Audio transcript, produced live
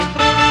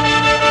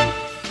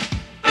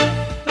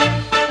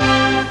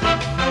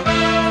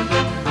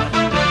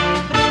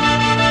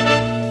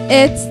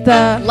It's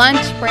the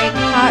Lunch Break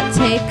Hot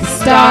Take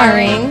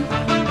starring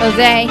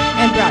Jose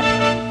and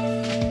Rodney.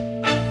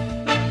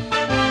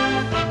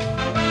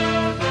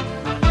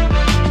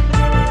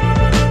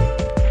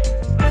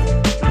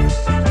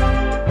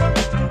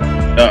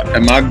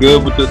 Am I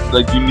good with this?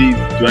 Like, do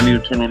I need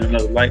to turn on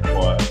another light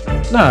or?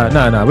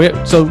 Nah.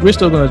 We're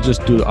still gonna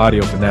just do the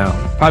audio for now.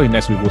 Probably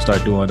next week we'll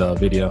start doing the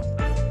video.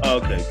 Oh,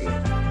 okay, good.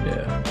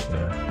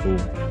 Yeah, cool.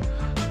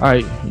 All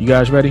right, you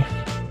guys ready?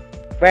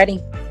 Ready.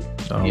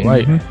 All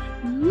right.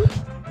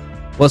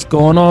 What's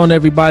going on,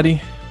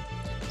 everybody?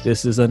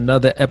 This is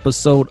another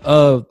episode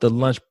of the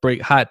Lunch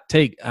Break Hot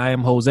Take. I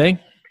am Jose.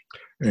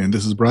 And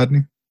this is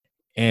Rodney.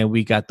 And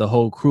we got the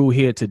whole crew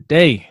here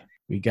today.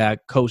 We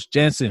got Coach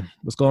Jensen.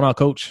 What's going on,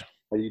 Coach?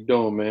 How you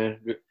doing, man?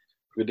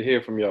 Good to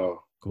hear from y'all.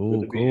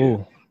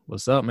 Cool.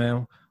 What's up,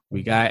 man?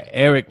 We got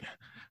Eric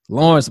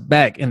Lawrence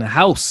back in the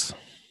house.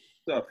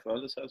 What's up,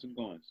 fellas? How's it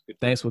going?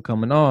 Thanks for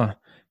coming on.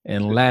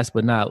 And last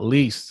but not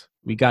least,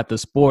 we got the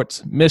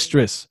sports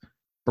mistress,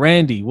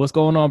 Brandy. What's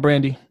going on,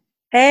 Brandy?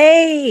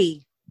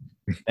 Hey.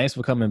 Thanks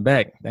for coming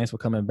back.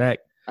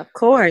 Of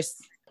course.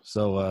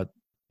 So,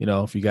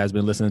 if you guys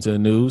been listening to the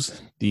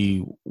news,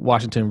 the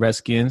Washington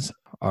Redskins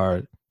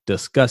are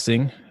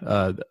discussing,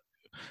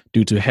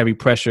 due to heavy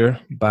pressure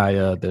by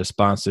their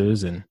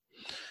sponsors and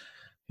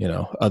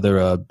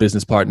other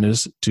business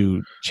partners,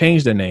 to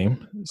change their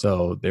name.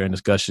 So they're in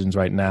discussions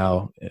right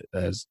now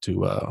as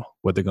to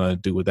what they're going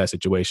to do with that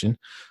situation.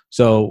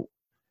 So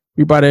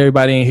we brought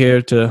everybody in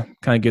here to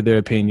kind of give their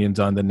opinions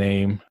on the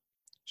name.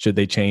 Should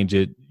they change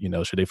it?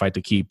 Should they fight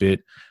to keep it?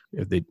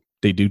 If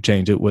they do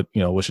change it, what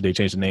should they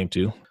change the name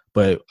to?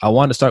 But I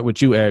want to start with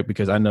you, Eric,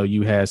 because I know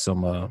you had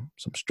some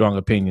strong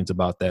opinions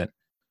about that.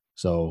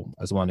 So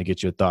I just wanted to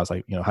get your thoughts.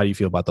 Like, how do you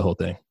feel about the whole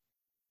thing?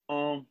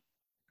 I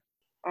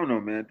don't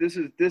know, man. This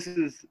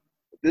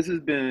has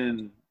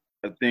been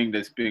a thing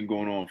that's been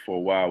going on for a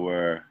while,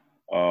 where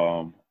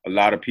a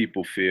lot of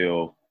people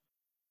feel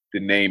the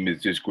name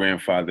is just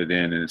grandfathered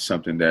in, and it's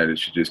something that it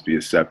should just be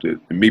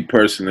accepted. And me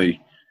personally,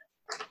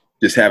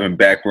 just having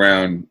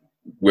background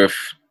with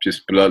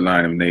just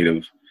bloodline of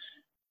Native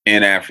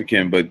and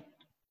African, but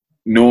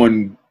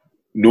knowing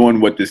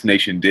what this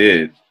nation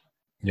did,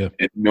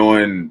 and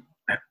knowing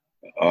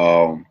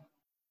how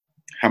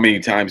many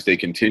times they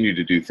continue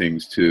to do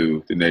things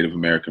to the Native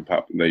American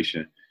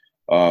population,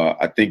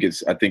 I think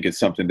it's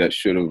something that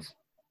should have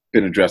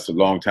been addressed a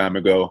long time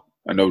ago.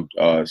 I know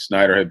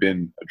Snyder had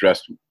been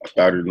addressed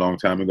about it a long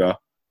time ago,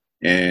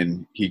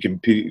 and he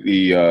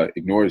completely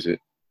ignores it,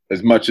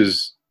 as much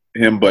as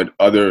him, but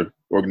other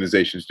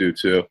organizations do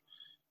too.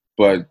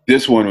 But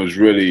this one was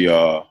really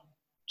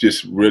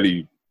just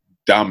really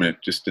dominant.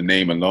 Just the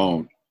name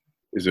alone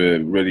is a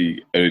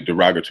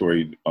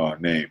derogatory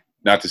name.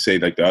 Not to say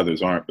like the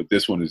others aren't, but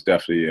this one is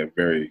definitely a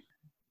very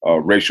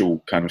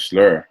racial kind of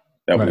slur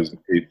that was,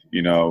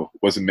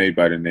 wasn't made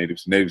by the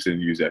natives. Natives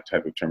didn't use that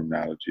type of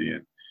terminology.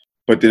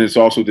 But then it's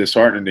also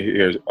disheartening to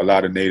hear a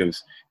lot of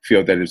natives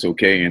feel that it's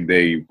okay and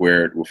they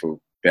wear it with a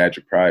badge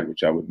of pride,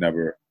 which I would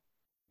never,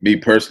 me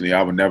personally,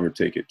 I would never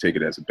take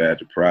it as a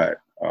badge of pride.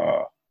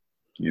 I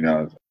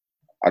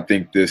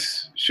think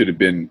this should have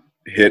been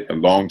hit a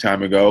long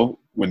time ago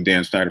when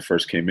Dan Snyder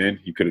first came in.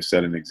 He could have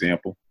set an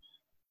example.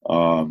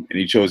 And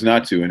he chose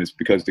not to, and it's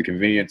because the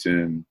convenience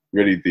and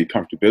really the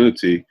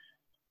comfortability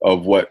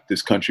of what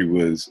this country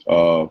was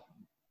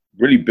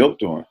really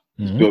built on.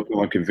 It's built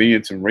on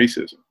convenience and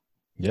racism.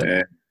 Yeah.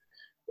 And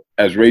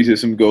as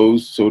racism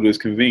goes, so does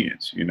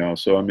convenience,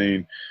 So, I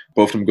mean,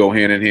 both of them go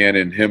hand in hand,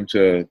 and him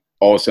to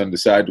all of a sudden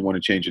decide to want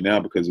to change it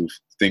now because of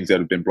things that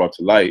have been brought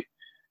to light,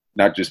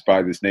 not just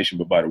by this nation,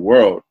 but by the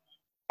world.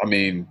 I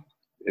mean,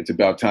 it's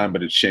about time,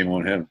 but it's shame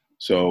on him.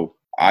 So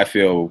I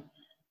feel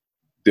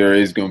there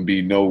is going to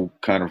be no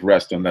kind of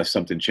rest unless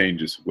something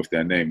changes with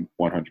that name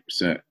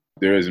 100%.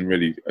 There isn't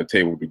really a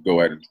table to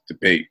go at and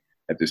debate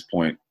at this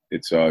point.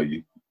 It's, like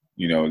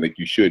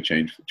you should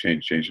change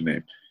the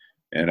name.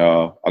 And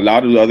a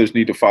lot of the others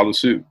need to follow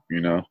suit,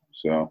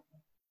 so.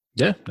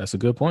 Yeah, that's a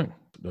good point.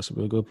 That's a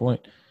real good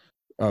point.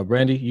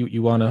 Brandy,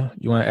 you wanna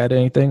add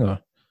anything? Or?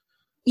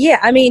 Yeah,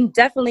 I mean,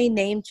 definitely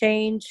name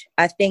change.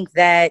 I think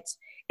that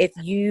if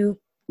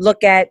you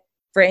look at,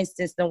 for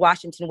instance, the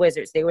Washington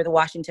Wizards, they were the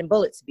Washington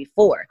Bullets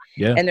before.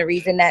 Yeah. And the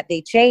reason that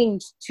they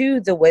changed to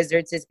the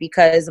Wizards is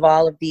because of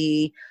all of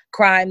the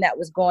crime that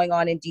was going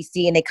on in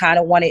DC, and they kind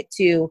of wanted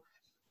to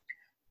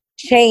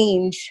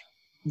change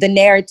the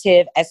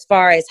narrative as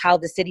far as how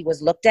the city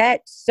was looked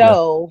at.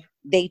 So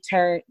they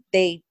turned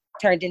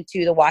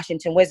into the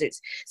Washington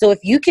Wizards. So if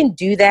you can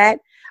do that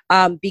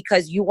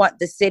because you want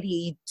the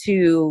city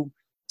to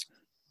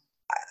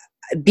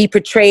be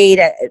portrayed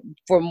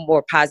for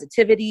more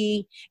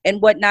positivity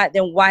and whatnot,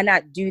 then why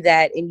not do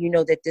that? And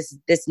that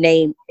this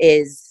name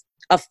is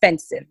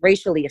offensive,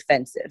 racially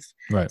offensive.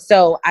 Right.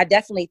 So I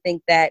definitely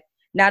think that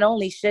not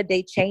only should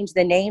they change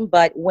the name,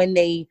 but when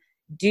they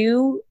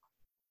do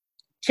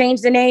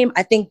change the name,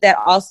 I think that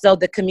also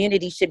the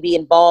community should be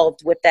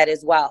involved with that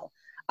as well.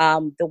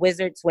 The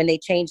Wizards, when they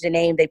changed the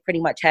name, they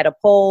pretty much had a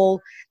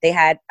poll. They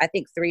had, I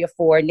think, 3 or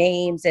 4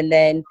 names, and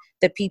then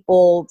the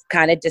people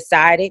kind of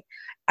decided.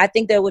 I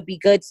think that would be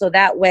good, so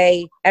that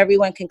way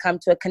everyone can come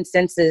to a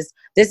consensus.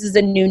 This is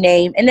a new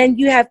name, and then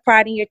you have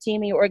pride in your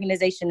team and your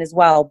organization as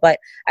well. But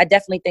I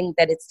definitely think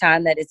that it's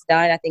time that it's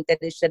done. I think that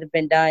it should have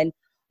been done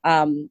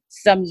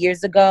some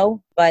years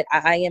ago, but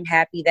I am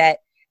happy that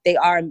they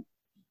are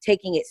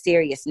taking it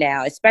serious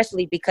now,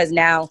 especially because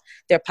now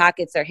their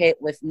pockets are hit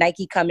with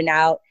Nike coming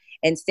out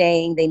and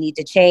saying they need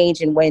to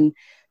change. And when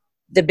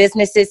the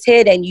business is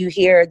hit and you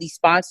hear these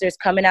sponsors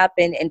coming up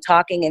and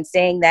talking and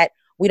saying that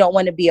we don't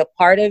want to be a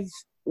part of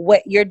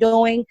what you're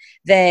doing,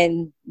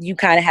 then you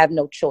kind of have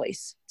no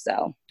choice.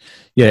 So,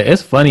 yeah,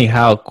 it's funny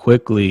how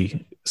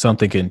quickly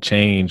something can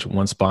change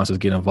when sponsors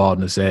get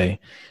involved and say,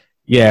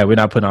 yeah, we're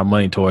not putting our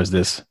money towards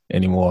this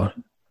anymore.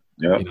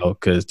 Yeah. You know,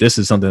 because this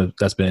is something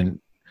that's been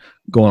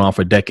going on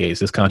for decades.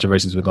 This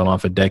controversy has been going on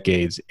for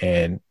decades.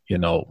 And, you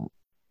know,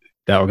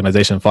 that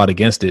organization fought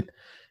against it.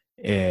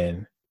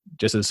 And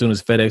just as soon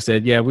as FedEx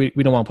said, yeah, we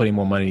don't want to put any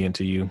more money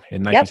into you.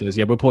 And Nike says,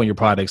 yeah, we're pulling your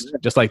products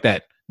just like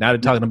that. Now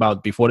they're talking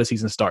about before the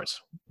season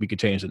starts, we could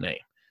change the name.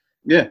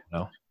 Yeah. You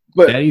know,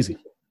 but that easy.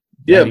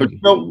 Yeah, but you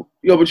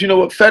know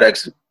what?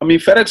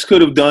 FedEx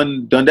could have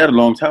done that a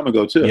long time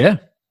ago too. Yeah.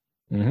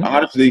 Mm-hmm.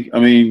 Honestly, I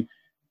mean,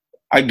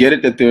 I get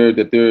it that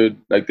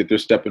they're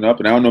stepping up,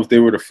 and I don't know if they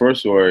were the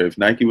first or if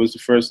Nike was the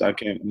first. I'm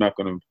not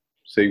going to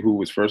say who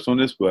was first on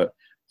this, but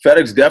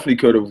FedEx definitely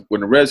could have. When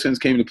the Redskins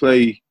came to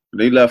play,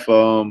 they left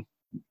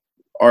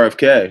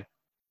RFK,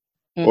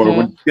 or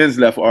when the Skins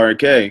left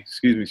RFK.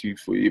 Excuse me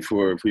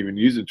for even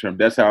using the term.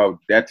 That's how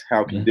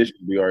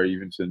conditioned we are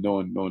even to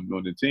knowing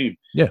the team.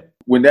 Yeah.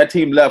 When that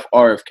team left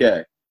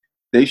RFK,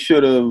 they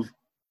should have.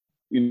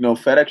 You know,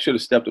 FedEx should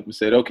have stepped up and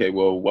said, okay,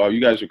 well, while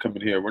you guys are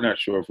coming here, we're not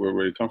sure if we're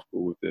really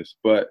comfortable with this.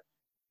 But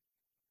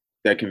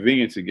that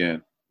convenience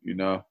again, you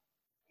know,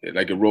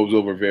 it rolls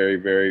over very,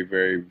 very,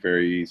 very,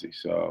 very easy.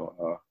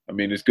 So, I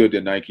mean, it's good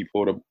that Nike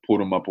pulled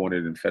them up on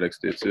it and FedEx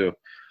did too.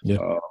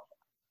 Yeah.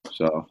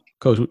 So,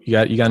 Coach, you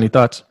got any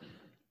thoughts?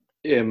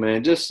 Yeah,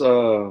 man. Just,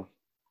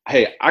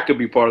 hey, I could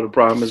be part of the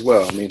problem as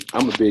well. I mean,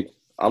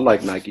 I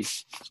like Nike.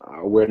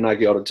 I wear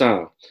Nike all the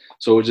time.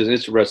 So it's just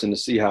interesting to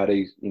see how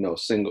they, you know,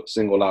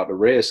 single out the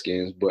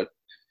Redskins, but,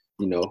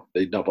 you know,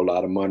 they dump a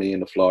lot of money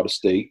into Florida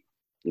State.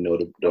 You know,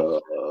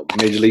 the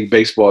Major League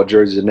Baseball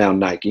jerseys are now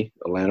Nike,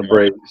 Atlanta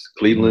Braves,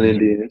 Cleveland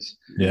Indians.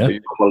 Yeah.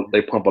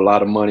 They pump a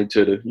lot of money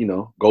to the, you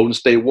know, Golden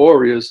State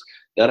Warriors.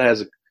 That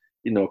has a,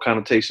 you know,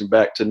 connotation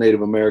back to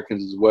Native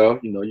Americans as well.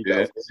 You know, you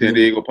got San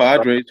Diego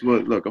Padres.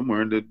 Look, I'm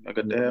wearing I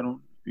got the hat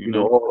on. You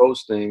know, all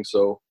those things.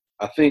 So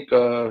I think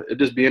it'd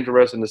just be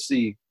interesting to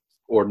see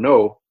or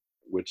know,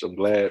 which I'm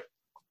glad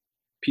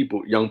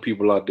young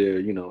people out there,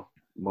 you know,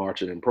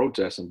 marching and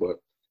protesting. But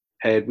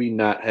had we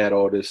not had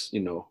all this, you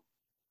know,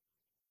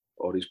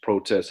 all these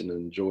protesting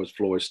and George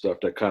Floyd stuff,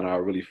 that kind of, I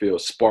really feel,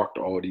 sparked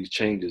all these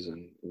changes,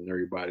 and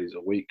everybody's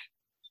awake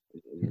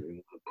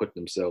and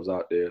putting themselves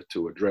out there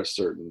to address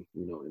certain,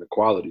 you know,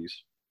 inequalities.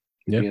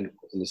 Yeah. It'd be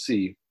interesting to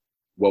see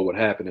what would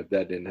happen if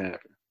that didn't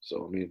happen.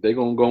 So, I mean, if they're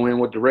going to go in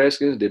with the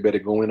Redskins, they better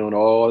go in on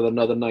all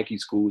the other Nike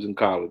schools in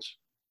college.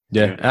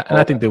 Yeah, and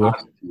I think they will.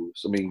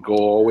 I mean, go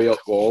all the way up,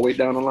 go all the way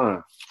down the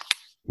line.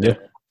 Yeah.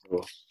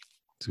 So,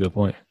 that's a good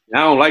point.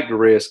 I don't like the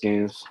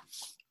Redskins.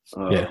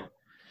 Yeah,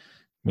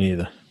 me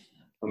either.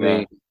 I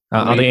mean,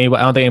 I don't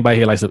think anybody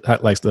here likes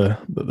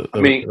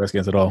the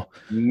Redskins at all.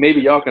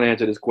 Maybe y'all can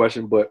answer this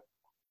question, but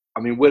I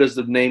mean, where does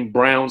the name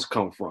Browns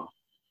come from?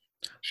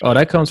 Oh,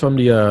 that comes from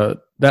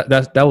the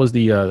that was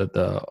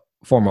the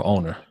former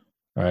owner,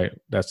 right?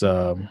 That's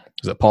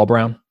is it Paul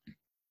Brown?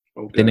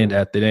 Okay. They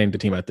named the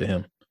team after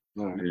him.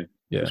 Right.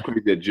 Yeah. It's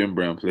pretty that Jim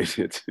Brown plays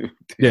here too.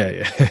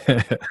 Yeah.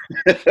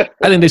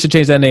 I think they should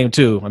change that name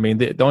too. I mean,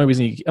 the only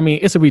reason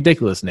it's a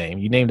ridiculous name.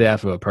 You named it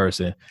after a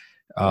person,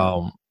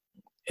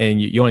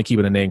 and you only keep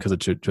it a name because of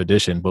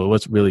tradition. But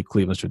what's really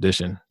Cleveland's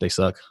tradition? They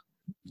suck.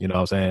 You know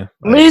what I'm saying?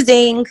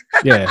 Losing.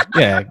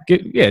 Yeah.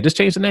 Just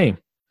change the name.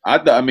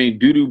 I mean,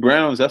 Doo-Doo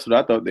Browns. That's what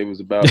I thought they was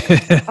about.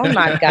 Oh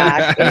my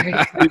God.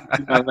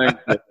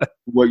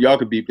 Well, y'all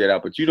could beep that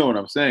out, but you know what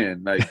I'm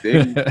saying. Like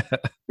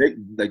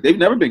they've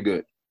never been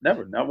good.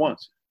 Never, not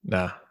once.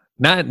 Nah,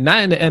 not in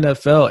the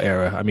NFL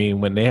era. I mean,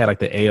 when they had like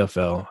the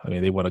AFL, I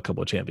mean, they won a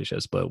couple of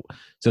championships, but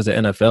since the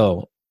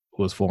NFL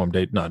was formed,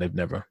 they've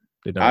never.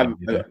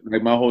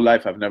 Like my whole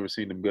life, I've never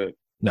seen them good.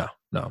 No,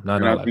 not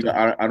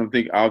I don't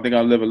think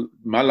I'll live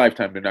my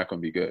lifetime. They're not going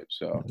to be good.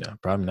 So yeah,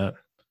 probably not.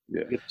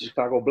 Yeah, get the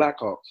Chicago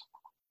Blackhawks.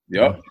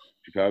 Yep,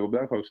 Chicago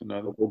Blackhawks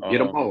another. Get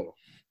them all.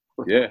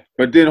 Yeah,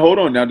 but then hold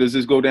on. Now, does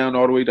this go down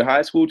all the way to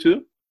high school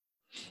too?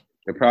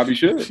 It probably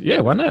should. Yeah,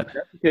 why not? If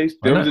that's the case.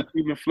 There was a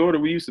team in Florida.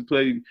 We used to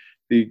play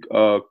the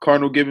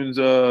Cardinal Gibbons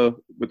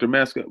with their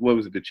mascot. What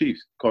was it? The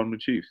Chiefs. Cardinal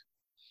Chiefs.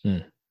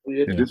 Yeah.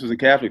 This was a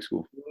Catholic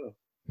school.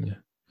 Yeah.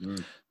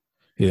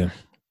 Yeah.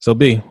 So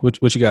B,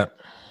 what you got?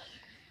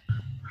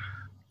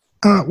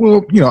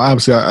 Well, you know,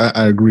 obviously,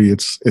 I agree.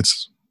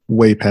 It's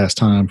way past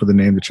time for the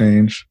name to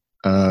change.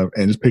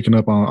 And just picking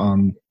up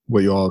on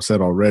what you all have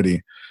said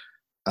already.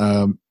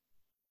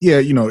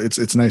 Yeah,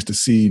 it's nice to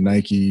see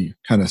Nike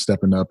kind of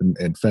stepping up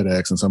and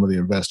FedEx and some of the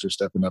investors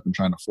stepping up and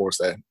trying to force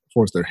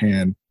their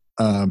hand.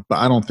 But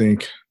I don't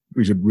think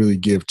we should really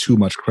give too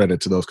much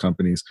credit to those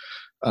companies.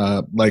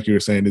 Like you were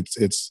saying,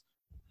 it's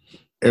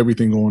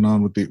everything going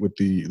on with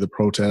the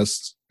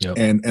protests. Yep.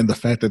 and the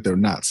fact that they're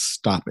not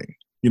stopping.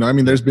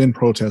 There's been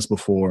protests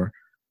before,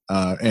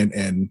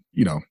 and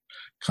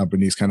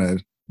companies kind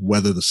of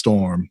weather the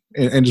storm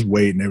and just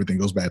wait, and everything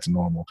goes back to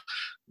normal.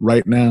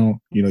 Right now,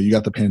 you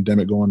got the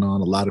pandemic going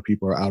on. A lot of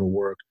people are out of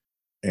work,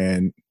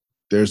 and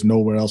there's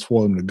nowhere else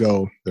for them to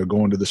go. They're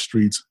going to the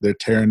streets. They're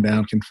tearing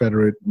down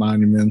Confederate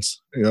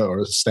monuments,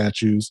 or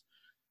statues.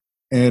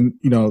 And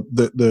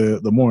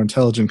the more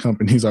intelligent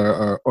companies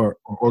or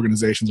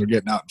organizations are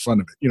getting out in front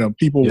of it.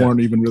 People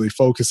weren't even really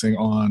focusing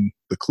on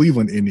the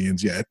Cleveland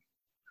Indians yet,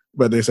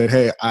 but they said,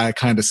 "Hey, I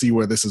kind of see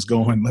where this is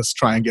going. Let's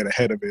try and get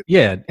ahead of it."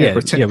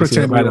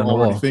 Pretend we were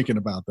already thinking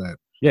about that.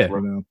 Yeah.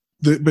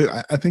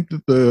 But I think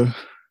that the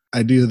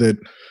idea that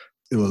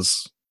it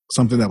was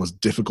something that was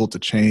difficult to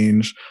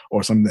change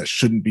or something that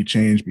shouldn't be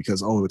changed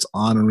because it's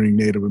honoring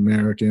Native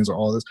Americans or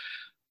all this.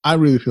 I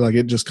really feel like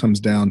it just comes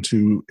down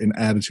to an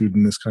attitude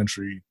in this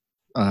country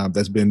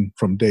that's been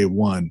from day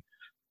one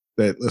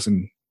that,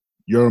 listen,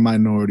 you're a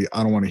minority.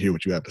 I don't want to hear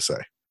what you have to say.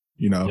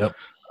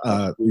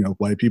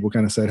 White people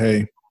kind of said,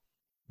 "Hey,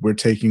 we're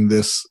taking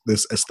this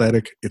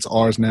aesthetic. It's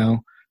ours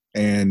now,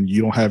 and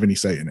you don't have any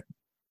say in it."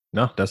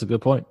 No, that's a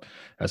good point.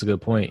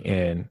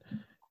 And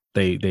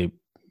they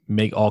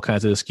make all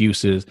kinds of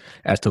excuses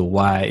as to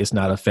why it's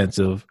not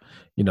offensive.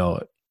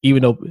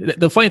 Even though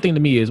the funny thing to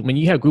me is when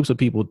you have groups of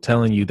people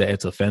telling you that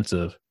it's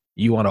offensive,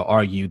 you want to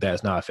argue that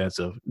it's not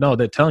offensive. No,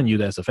 they're telling you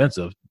that it's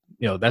offensive.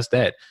 That's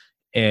that.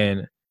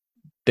 And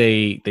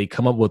they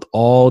come up with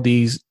all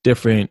these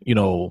different,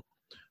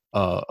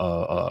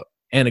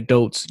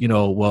 anecdotes.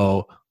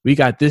 Well, we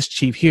got this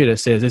chief here that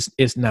says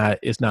it's not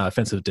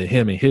offensive to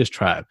him and his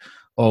tribe.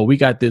 Or we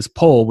got this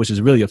poll, which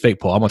is really a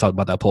fake poll. I'm gonna talk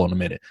about that poll in a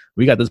minute.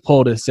 We got this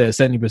poll that says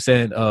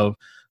 70% of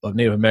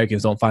Native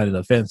Americans don't find it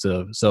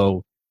offensive.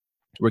 So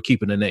we're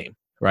keeping the name,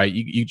 right?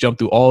 You jump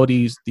through all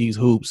these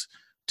hoops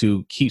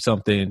to keep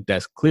something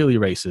that's clearly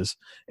racist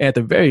and at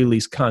the very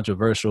least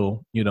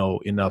controversial,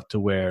 enough to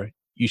where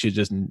you should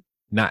just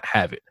not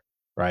have it,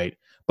 right?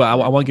 But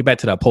I want to get back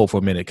to that poll for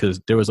a minute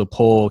because there was a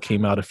poll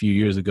came out a few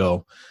years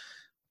ago,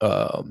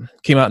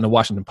 came out in the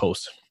Washington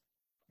Post,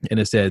 and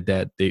it said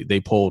that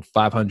they polled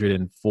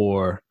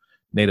 504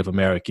 Native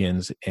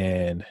Americans,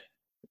 and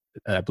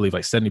I believe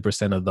like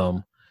 70% of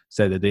them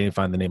said that they didn't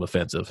find the name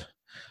offensive.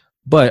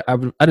 But I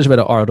just read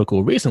an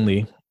article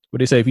recently where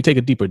they say if you take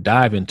a deeper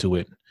dive into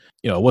it,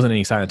 it wasn't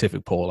any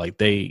scientific poll. Like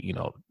they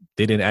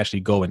didn't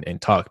actually go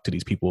and talk to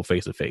these people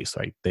face to face.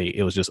 Like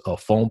it was just a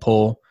phone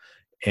poll,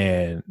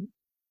 and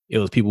it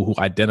was people who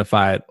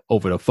identified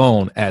over the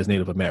phone as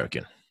Native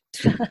American.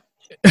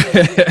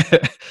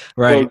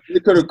 Right. So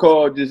you could have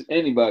called just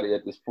anybody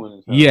at this point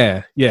in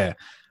time. Yeah.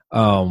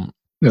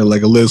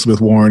 Like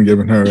Elizabeth Warren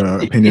giving her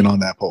opinion on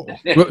that poll.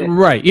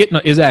 Right.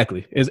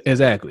 Exactly.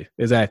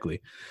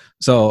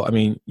 So,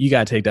 you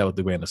got to take that with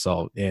a grain of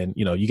salt, and,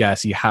 you got to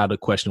see how the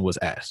question was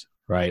asked,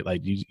 right?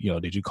 Like,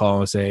 did you call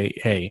and say,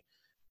 "Hey,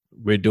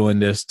 we're doing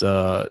this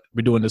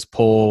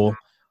poll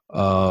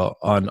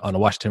on the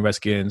Washington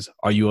Redskins.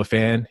 Are you a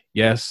fan?"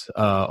 Yes.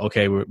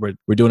 Okay.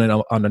 We're doing it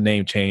on the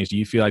name change. Do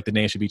you feel like the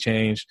name should be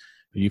changed?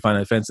 Do you find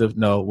it offensive?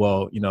 No.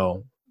 Well,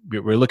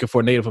 we're looking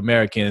for Native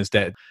Americans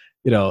that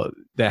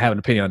have an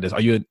opinion on this.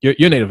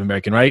 You're Native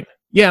American, right?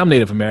 Yeah, I'm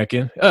Native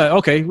American.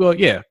 Okay. Well,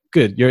 yeah,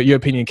 good. Your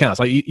opinion counts.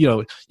 Like,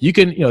 you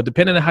can,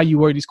 depending on how you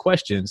word these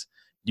questions,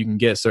 you can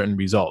get certain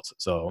results.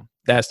 So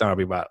that's not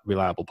a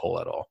reliable poll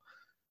at all,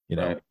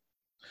 Right.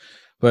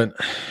 But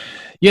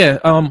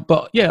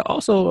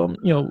also,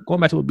 going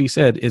back to what B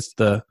said, it's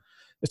the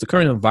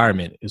current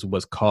environment is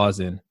what's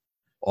causing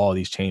all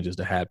these changes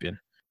to happen.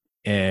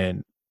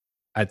 And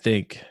I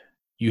think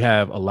you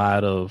have a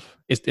lot of,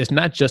 it's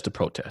not just a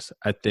protest.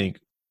 I think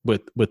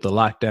with the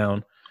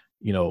lockdown,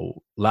 a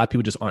lot of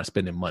people just aren't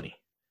spending money,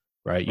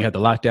 right? You have the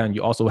lockdown.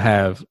 You also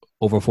have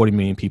over 40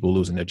 million people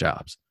losing their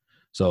jobs.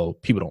 So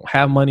people don't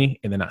have money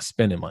and they're not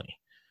spending money.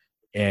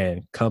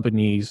 And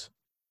companies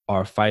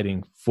are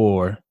fighting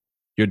for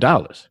your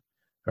dollars,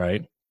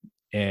 right?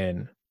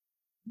 And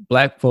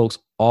Black folks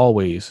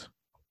always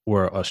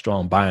were a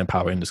strong buying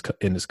power in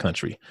this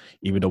country.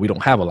 Even though we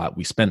don't have a lot,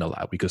 we spend a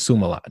lot, we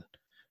consume a lot,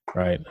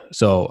 right?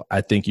 So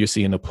I think you're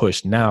seeing a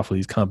push now for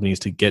these companies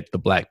to get the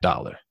Black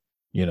dollar,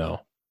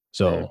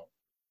 So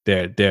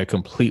they're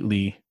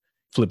completely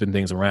flipping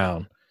things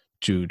around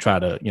to try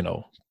to,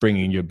 bring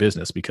in your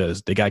business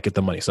because they got to get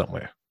the money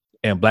somewhere.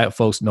 And Black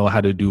folks know how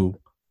to do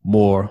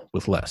more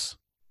with less.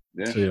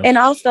 Yeah. So, And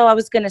also, I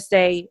was going to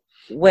say,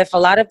 with a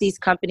lot of these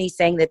companies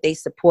saying that they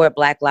support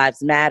Black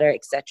Lives Matter,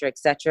 et cetera,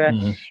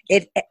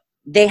 mm-hmm.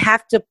 They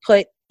have to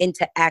put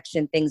into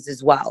action things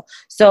as well.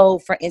 So,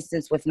 for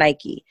instance, with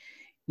Nike,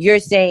 you're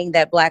saying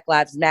that Black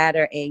Lives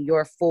Matter and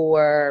you're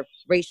for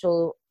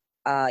racial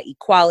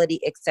equality,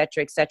 et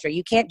cetera, et cetera.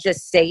 You can't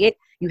just say it.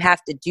 You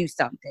have to do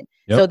something.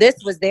 Yep. So this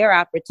was their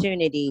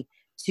opportunity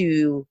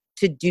to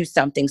do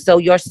something. So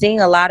you're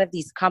seeing a lot of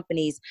these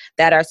companies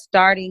that are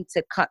starting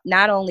to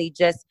not only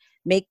just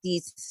make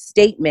these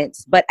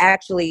statements, but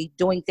actually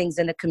doing things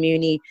in the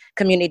community,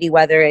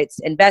 whether it's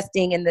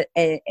investing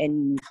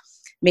in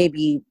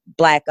maybe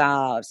Black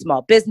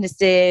small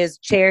businesses,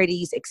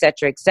 charities, et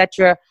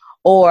cetera,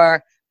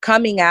 or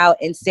coming out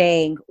and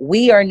saying,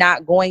 we are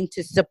not going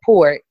to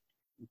support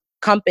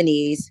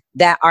companies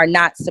that are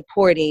not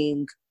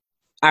supporting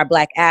our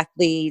Black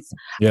athletes,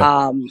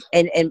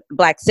 and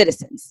Black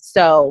citizens.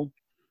 So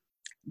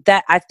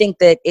that, I think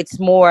that it's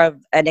more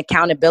of an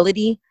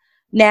accountability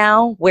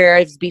now,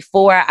 whereas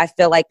before I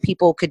feel like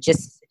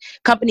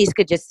companies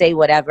could just say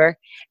whatever,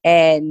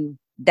 and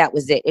that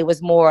was it. It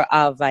was more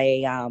of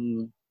a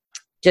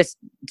just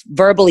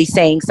verbally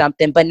saying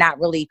something, but not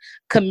really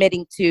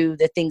committing to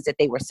the things that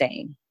they were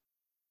saying.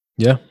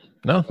 Yeah.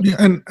 No. Yeah,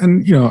 and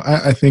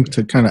I think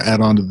to kind of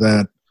add on to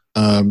that,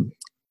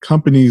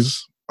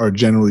 companies are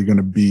generally going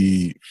to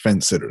be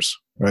fence sitters,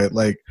 right?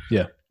 Like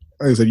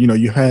I said,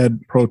 you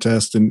had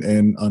protests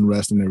and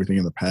unrest and everything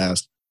in the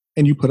past,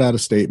 and you put out a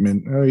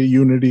statement,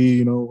 unity,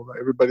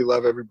 everybody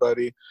love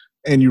everybody,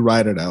 and you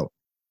ride it out.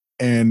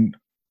 And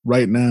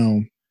right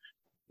now,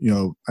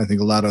 I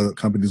think a lot of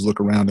companies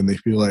look around and they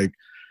feel like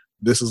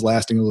this is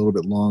lasting a little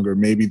bit longer.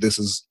 Maybe this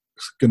is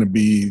going to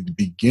be the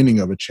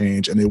beginning of a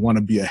change, and they want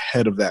to be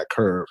ahead of that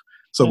curve.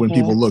 So when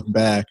people look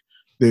back,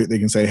 they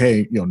can say,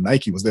 hey,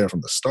 Nike was there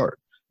from the start.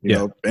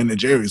 Ben and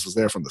Jerry's was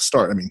there from the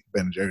start. I mean,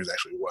 Ben and Jerry's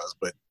actually was,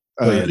 but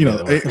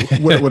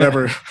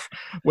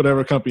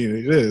whatever company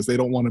it is, they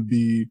don't want to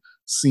be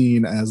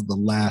seen as the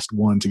last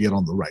one to get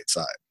on the right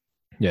side.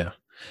 Yeah.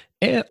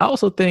 And I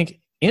also think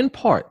in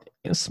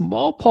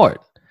small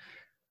part,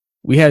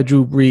 we had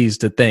Drew Brees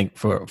to thank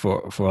for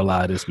a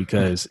lot of this,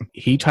 because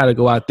he tried to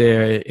go out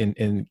there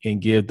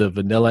and give the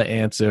vanilla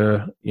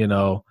answer.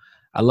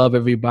 I love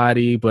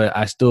everybody, but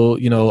I still,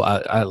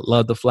 I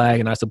love the flag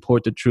and I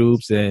support the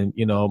troops. And,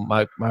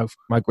 my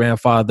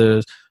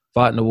grandfathers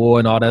fought in the war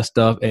and all that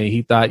stuff. And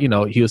he thought,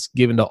 he was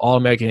given the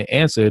All-American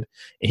answer, and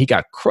he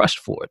got crushed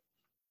for it.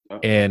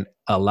 And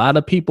a lot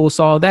of people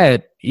saw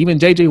that. Even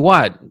J.J.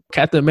 Watt,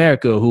 Captain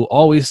America, who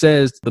always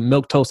says the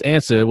milquetoast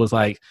answer, was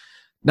like,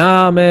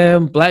 nah,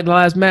 man, Black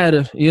Lives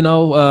Matter. I'm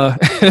not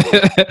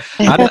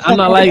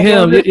like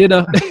him,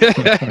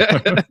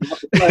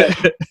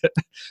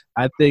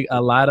 I think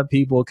a lot of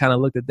people kind of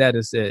looked at that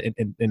and said,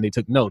 and they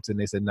took notes, and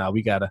they said, nah,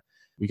 we gotta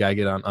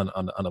get on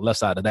the left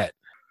side of that.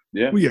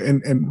 Yeah. Well, yeah,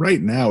 and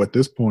right now at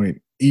this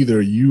point, either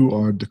you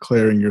are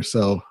declaring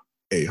yourself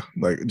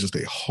just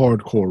a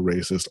hardcore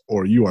racist,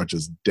 or you are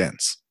just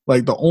dense.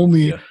 Like the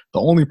only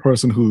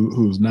person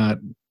who's not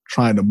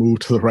trying to move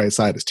to the right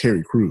side is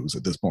Terry Crews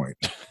at this point.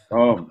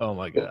 Oh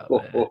my God!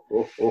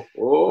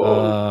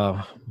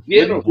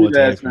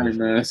 Last night,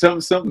 man.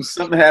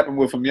 Something happened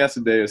with him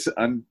yesterday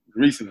or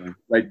recently,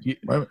 like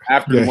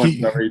after the one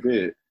he already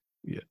did.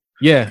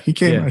 Yeah, he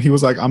came. He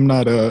was like, "I'm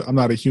not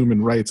a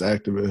human rights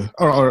activist,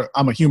 or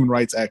I'm a human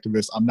rights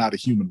activist. I'm not a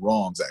human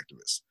wrongs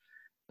activist."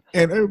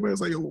 And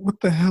everybody's like, "What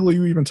the hell are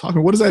you even talking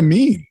about? What does that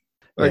mean?"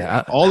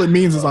 Like, all it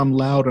means is I'm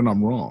loud and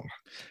I'm wrong.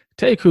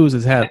 Terry Crews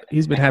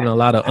he's been having a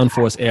lot of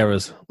unforced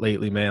errors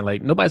lately, man.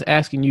 Like, nobody's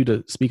asking you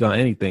to speak on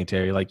anything,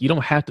 Terry. Like, you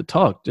don't have to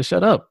talk. Just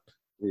shut up.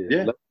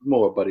 Yeah. Less is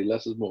more, buddy.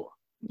 Less is more.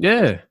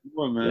 Yeah. Come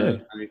on,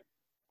 man.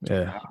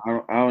 Yeah.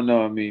 I don't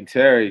know. I mean,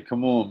 Terry,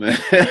 come on, man.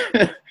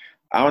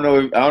 I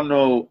don't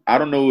know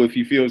if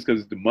he feels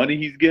because the money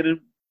he's getting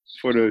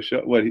for the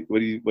show.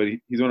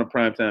 He's on a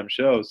primetime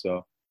show,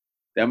 so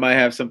that might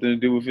have something to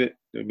do with it.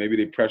 Maybe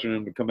they pressure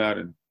him to come out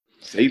and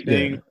say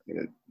things.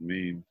 I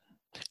mean.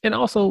 And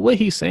also, what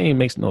he's saying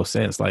makes no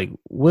sense. Like,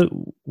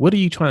 what are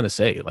you trying to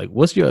say? Like,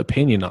 what's your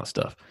opinion on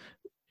stuff?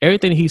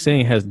 Everything he's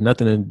saying has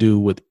nothing to do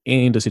with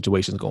any of the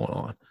situations going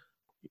on.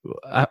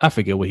 I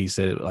forget what he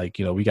said. Like,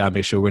 we gotta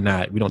make sure we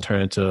don't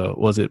turn into,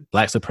 was it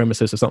black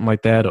supremacists or something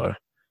like that, or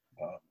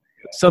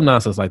some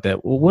nonsense like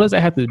that. Well, what does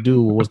that have to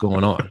do with what's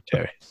going on,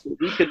 Terry?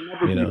 We could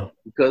never be,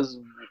 because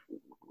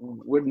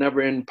we're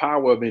never in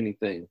power of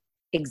anything.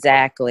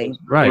 Exactly.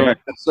 Right.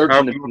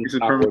 Searching to be in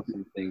power of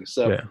anything.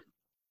 So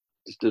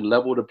just to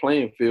level the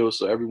playing field,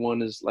 so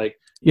everyone is like,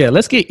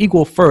 let's get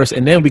equal first,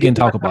 and then we can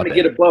talk about that.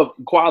 Get above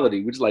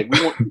equality, which is like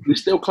we're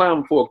still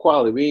climbing for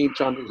equality. We ain't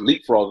trying to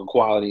leapfrog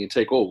equality and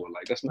take over.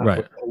 Like, that's not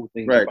what the whole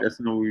thing. Right, that's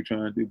not what we're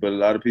trying to do. But a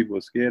lot of people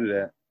are scared of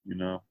that.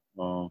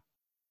 A lot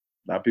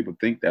of people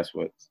think that's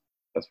what's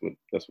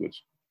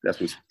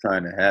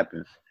trying to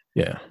happen.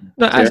 Yeah.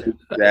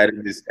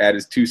 Add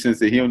his 2 cents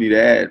that he don't need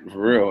to add, for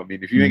real. I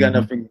mean, if you ain't got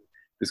nothing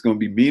that's gonna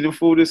be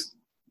meaningful,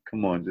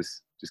 come on,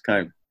 just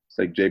kind of. It's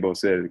like J-Bo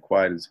said,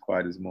 quiet is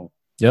more.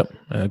 Yep,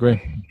 I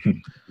agree.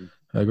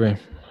 All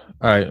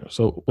right,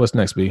 so what's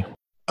next, B?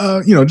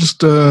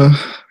 Just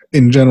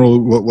in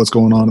general, what's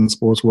going on in the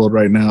sports world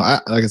right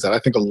now. Like I said, I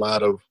think a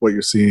lot of what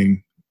you're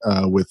seeing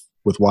with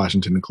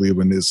Washington and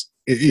Cleveland is,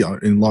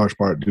 in large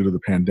part due to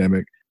the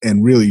pandemic,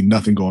 and really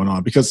nothing going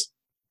on. Because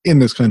in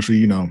this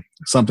country,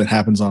 something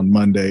happens on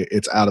Monday,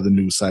 it's out of the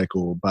news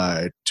cycle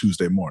by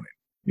Tuesday morning.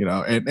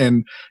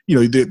 and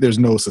there's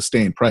no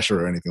sustained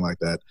pressure or anything like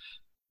that.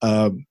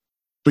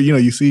 But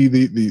you see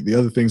the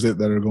other things that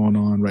are going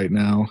on right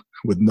now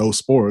with no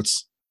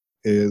sports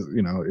is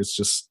it's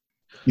just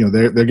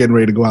they're getting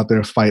ready to go out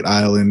there, fight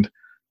Ireland,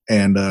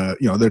 and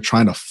they're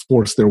trying to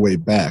force their way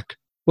back.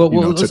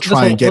 To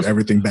try and get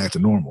everything back to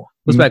normal.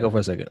 Let's back up for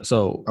a second.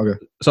 So, okay.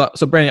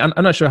 So Brandon,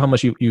 I'm not sure how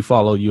much you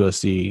follow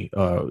USC,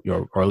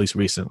 or at least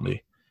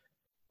recently.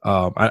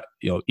 I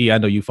know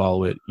you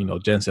follow it.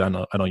 Jensen,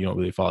 I know you don't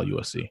really follow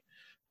USC,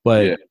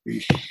 but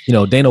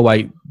Dana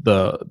White,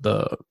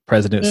 the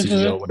president,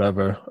 CEO,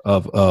 whatever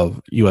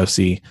of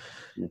UFC,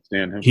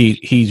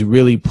 he's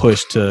really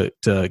pushed to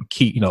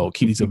keep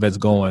these events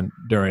going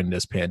during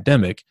this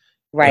pandemic.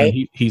 Right.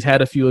 And he's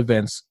had a few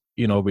events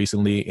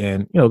recently,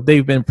 and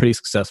they've been pretty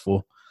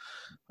successful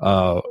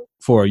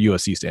for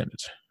USC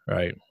standards,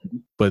 right?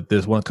 But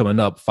there's one coming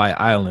up, Fight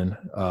Island.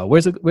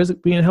 Where's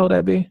it being held at?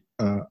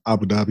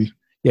 Abu Dhabi.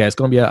 Yeah, it's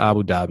going to be at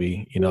Abu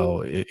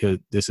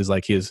Dhabi. This is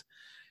like his,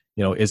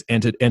 it's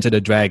Enter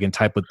the Dragon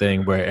type of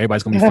thing where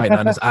everybody's going to be fighting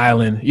on this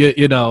island,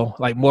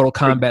 like Mortal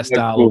Kombat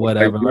style or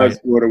whatever, right?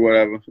 Or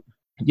whatever.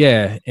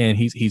 Yeah, and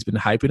he's been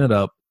hyping it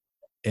up,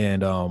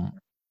 and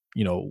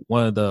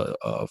one of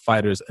the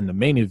fighters in the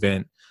main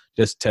event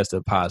just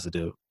tested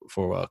positive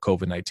for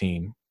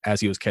COVID-19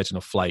 as he was catching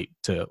a flight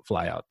to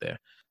fly out there.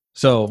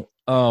 So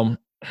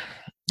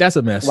that's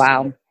a mess.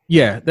 Wow.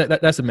 Yeah,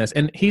 that's a mess.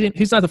 And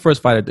he's not the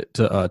first fighter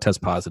to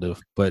test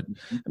positive. But,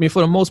 I mean,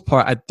 for the most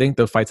part, I think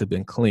the fights have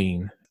been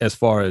clean as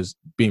far as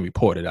being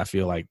reported. I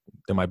feel like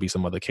there might be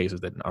some other cases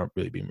that aren't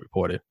really being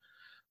reported.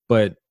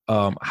 But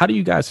how do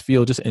you guys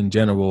feel just in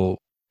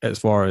general as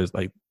far as,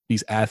 like,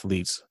 these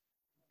athletes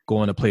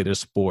going to play their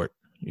sport,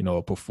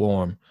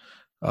 perform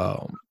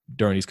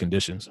during these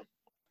conditions?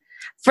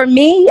 For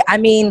me, I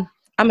mean,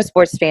 I'm a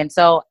sports fan,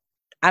 so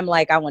I'm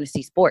like, I want to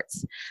see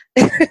sports.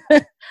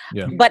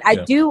 But I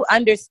do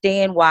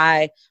understand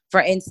why, for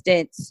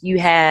instance, you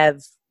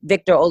have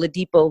Victor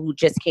Oladipo, who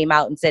just came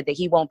out and said that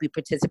he won't be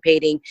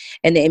participating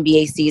in the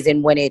NBA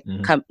season when it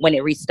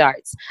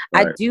restarts.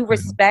 Right. I do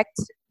respect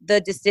the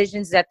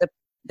decisions that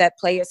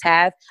players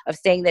have of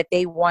saying that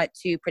they want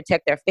to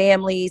protect their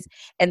families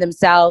and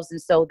themselves,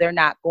 and so they're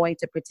not going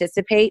to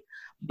participate.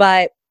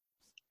 But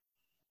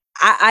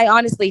I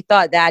honestly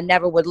thought that I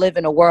never would live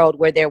in a world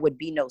where there would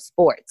be no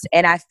sports.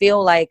 And I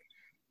feel like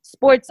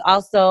sports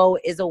also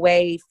is a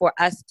way for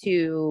us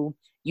to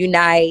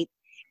unite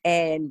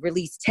and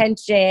release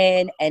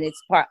tension, and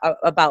it's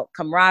about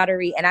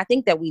camaraderie. And I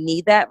think that we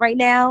need that right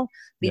now,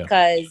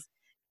 because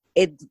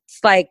it's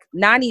like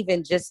not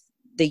even just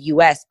the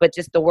US, but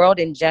just the world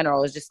in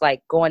general is just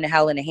like going to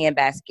hell in a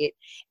handbasket.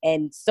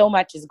 And so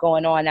much is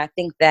going on. I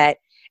think that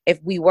if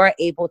we were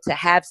able to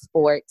have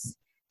sports,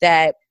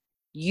 that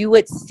you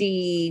would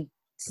see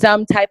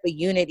some type of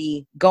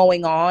unity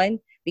going on,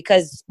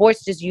 because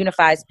sports just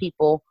unifies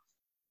people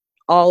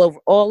all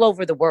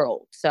over the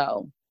world.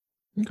 So,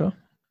 okay.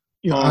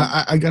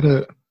 I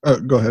gotta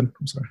go ahead.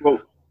 I'm sorry.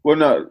 Well,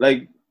 no,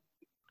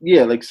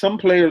 like some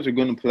players are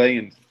going to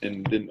play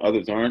and then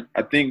others aren't.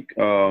 I think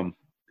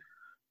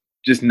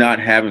just not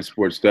having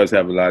sports does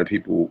have a lot of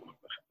people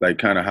like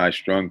kind of high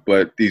strung.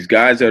 But these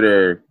guys that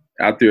are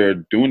out there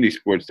doing these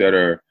sports that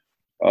are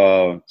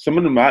some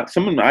of them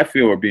I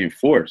feel are being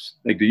forced.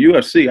 Like the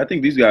UFC, I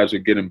think these guys are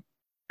getting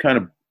kind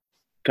of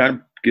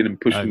getting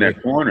pushed in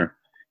that corner.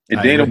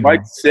 And Dana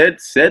White said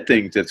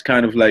things that's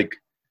kind of like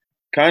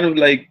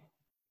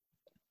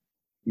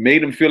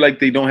made them feel like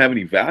they don't have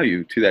any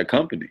value to that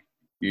company,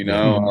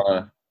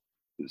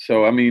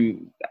 So I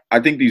mean, I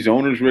think these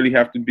owners really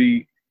have to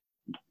be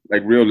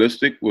like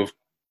realistic with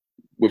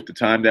the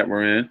time that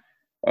we're in.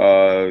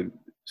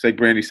 It's like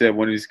Brandy said,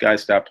 one of these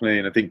guys stopped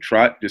playing. I think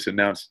Trot just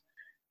announced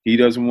he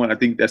doesn't want. I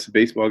think that's the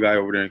baseball guy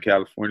over there in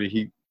California.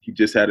 He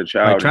just had a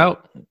child. Like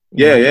Trout?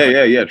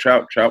 Yeah.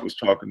 Trout was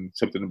talking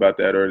something about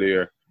that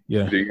earlier.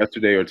 Yeah. Either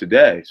yesterday or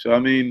today. So I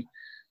mean,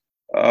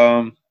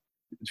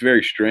 it's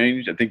very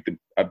strange. I think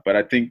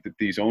that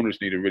these owners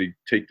need to really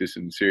take this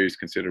in serious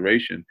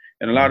consideration,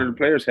 and a lot of the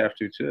players have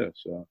to too.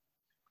 So.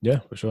 Yeah,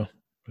 for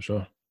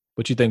sure.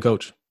 What you think,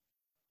 Coach?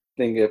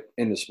 I think if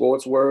in the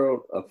sports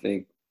world, I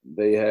think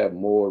they have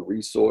more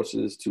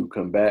resources to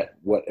combat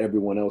what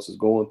everyone else is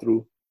going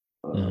through.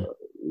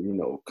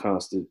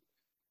 Constant,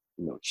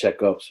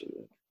 checkups,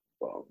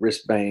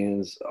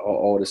 wristbands,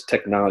 all this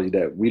technology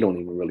that we don't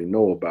even really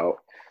know about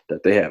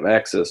that they have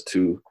access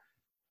to.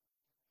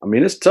 I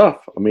mean, it's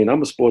tough. I mean,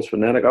 I'm a sports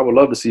fanatic. I would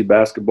love to see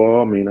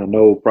basketball. I mean, I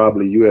know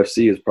probably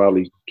UFC is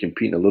probably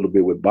competing a little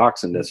bit with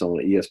boxing that's on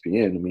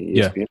ESPN. I mean,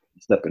 ESPN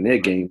is stepping their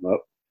game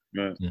up.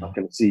 Right. I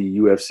can see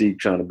UFC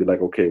trying to be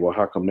like, okay, well,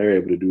 how come they're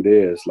able to do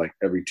theirs like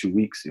every 2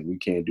 weeks and we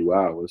can't do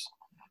ours?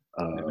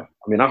 I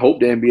mean, I hope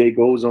the NBA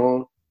goes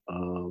on.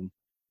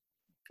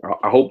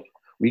 I hope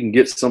we can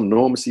get some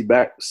normalcy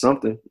back,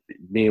 something,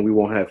 being we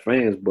won't have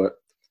fans. But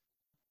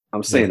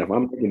I'm saying if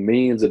I'm making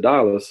millions of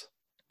dollars,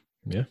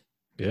 yeah,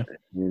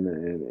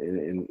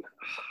 and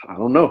I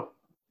don't know.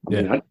 I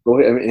mean, Yeah. I go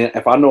ahead. I mean,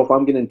 if I know if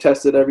I'm getting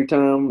tested every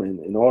time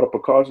and all the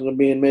precautions are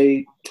being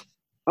made,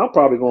 I'm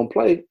probably gonna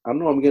play. I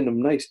know I'm getting a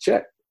nice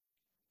check.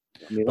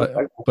 I mean,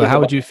 but how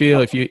would you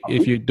feel if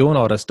you're doing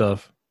all that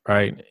stuff,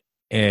 right?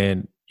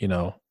 And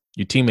your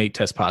teammate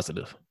tests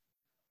positive,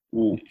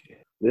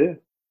 yeah,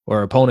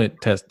 or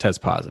opponent tests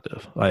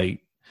positive.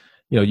 Like,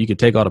 you could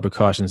take all the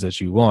precautions that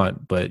you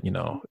want, but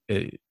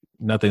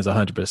nothing's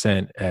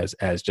 100%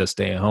 as just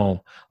staying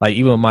home. Like,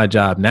 even with my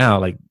job now,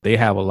 like, they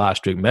have a lot of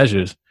strict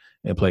measures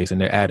in place,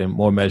 and they're adding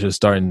more measures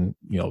starting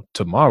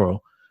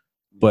tomorrow.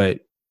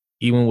 But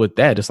even with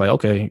that, it's like,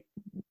 okay,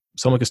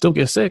 someone can still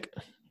get sick.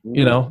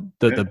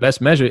 The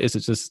best measure is to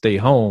just stay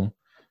home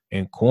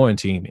and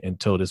quarantine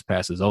until this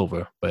passes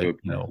over. But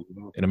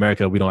in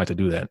America, we don't like to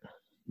do that.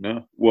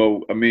 No.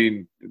 Well, I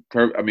mean,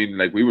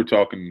 like, we were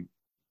talking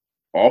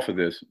off of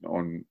this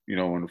on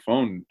the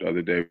phone the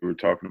other day. We were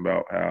talking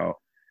about how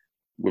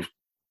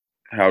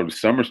the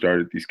summer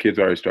started, these kids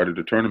already started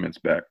the tournaments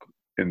back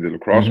in the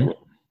lacrosse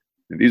world,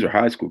 and these are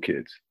high school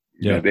kids.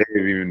 They haven't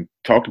even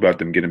talked about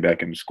them getting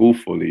back into school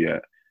fully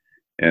yet,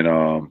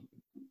 and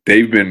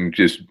they've been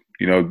just.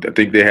 I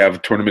think they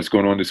have tournaments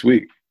going on this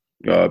week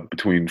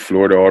between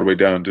Florida all the way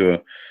down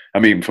to,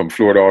 from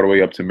Florida all the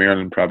way up to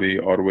Maryland, probably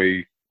all the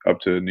way up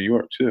to New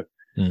York too.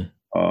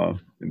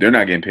 They're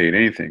not getting paid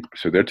anything,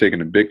 so they're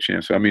taking a big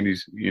chance. So,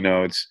 it's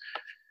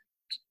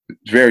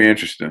very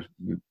interesting.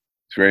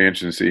 It's very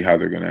interesting to see how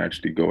they're going to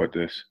actually go at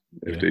this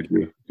if they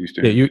do these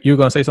things. Yeah, you were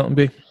going to say something,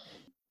 B?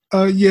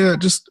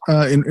 Just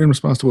in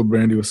response to what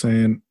Brandy was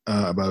saying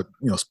about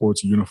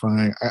sports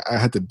unifying, I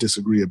had to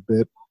disagree a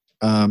bit.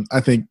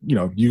 I think you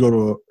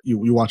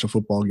watch a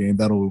football game,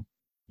 that'll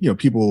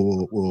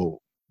people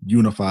will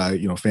unify,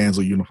 fans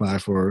will unify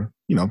for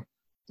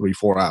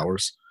 3-4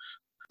 hours.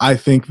 I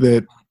think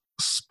that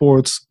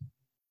sports,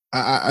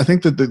 I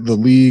think that the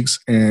leagues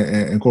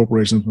and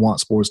corporations want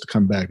sports to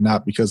come back,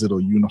 not because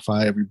it'll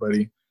unify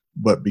everybody,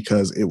 but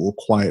because it will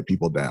quiet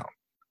people down.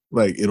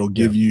 Like, it'll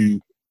give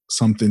you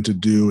something to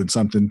do and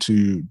something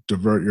to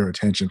divert your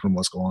attention from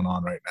what's going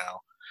on right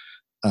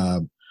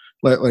now.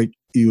 Like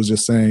he was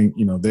just saying,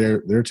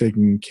 they're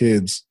taking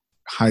kids,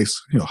 high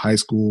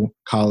school,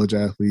 college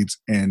athletes,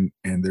 and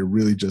they're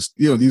really just,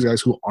 these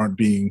guys who aren't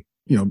being,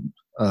 men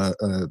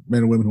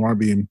and women who aren't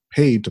being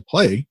paid to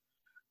play,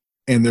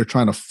 and they're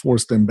trying to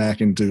force them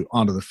back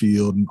onto the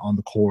field and on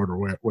the court or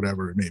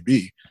whatever it may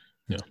be.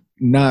 Yeah.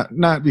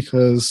 Not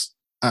because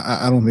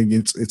I don't think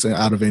it's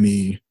out of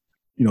any,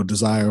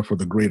 desire for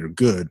the greater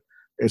good.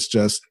 It's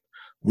just,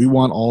 we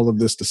want all of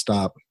this to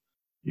stop.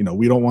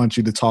 We don't want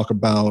you to talk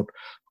about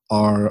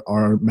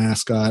our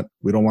mascot.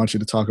 We don't want you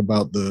to talk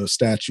about the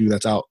statue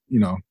that's out,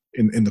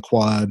 in the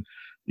quad.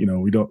 We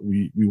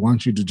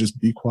want you to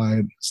just be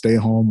quiet, stay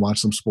home, watch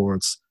some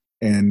sports,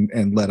 and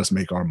let us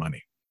make our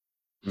money.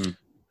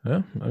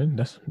 Yeah,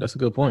 that's a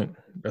good point.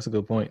 That's a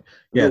good point.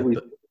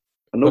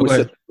 I know we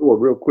said it before,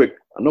 real quick.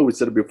 I know we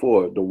said it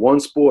before. The one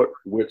sport,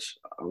 which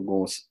I'm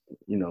going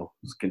to,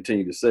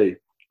 continue to say,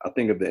 I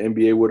think if the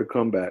NBA were to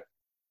come back,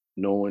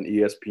 knowing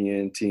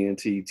ESPN,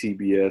 TNT,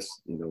 TBS,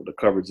 the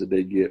coverage that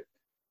they get,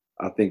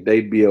 I think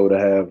they'd be able to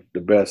have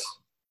the best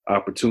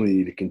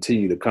opportunity to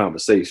continue the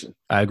conversation.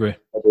 I agree.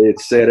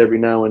 It's said every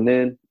now and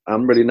then.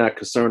 I'm really not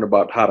concerned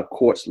about how the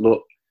courts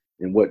look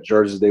and what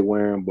jerseys they're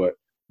wearing, but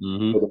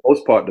for the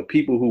most part, the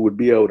people who would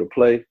be able to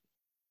play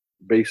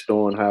based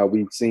on how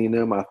we've seen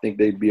them, I think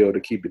they'd be able to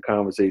keep the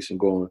conversation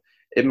going.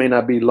 It may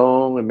not be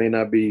long, it may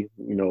not be,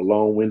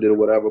 long-winded or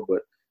whatever,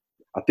 but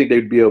I think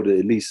they'd be able to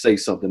at least say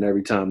something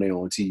every time they're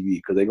on TV,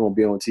 because they're going to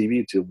be on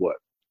TV till what?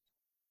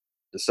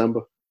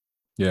 December?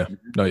 Yeah.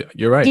 No,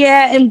 you're right.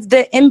 Yeah, and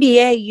the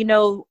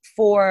NBA,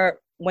 for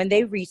when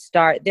they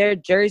restart their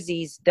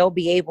jerseys, they'll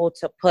be able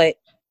to put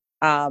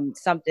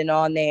something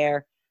on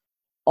there,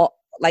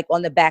 like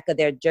on the back of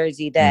their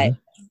jersey, that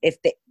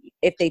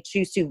if they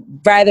choose to,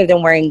 rather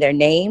than wearing their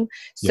name.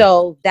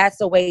 So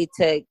that's a way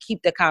to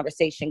keep the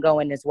conversation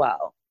going as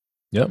well.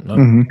 Yep.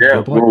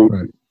 Yeah.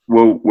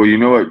 Well, you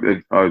know what?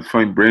 It's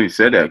funny Brandy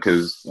said that,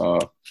 because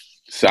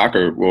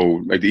soccer,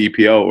 like the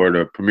EPL or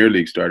the Premier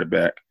League started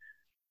back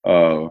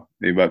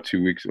maybe about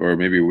 2 weeks or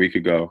maybe a week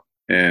ago.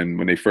 And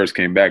when they first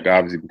came back,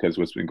 obviously because of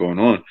what's been going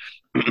on,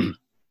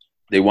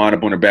 they wound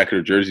up on the back of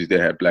their jerseys that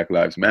had Black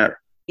Lives Matter.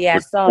 Yeah, I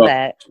saw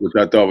that. Which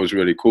I thought was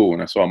really cool.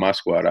 When I saw my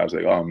squad, I was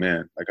like, oh,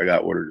 man, like, I got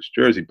to order this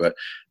jersey. But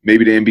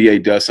maybe the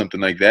NBA does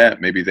something like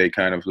that. Maybe they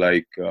kind of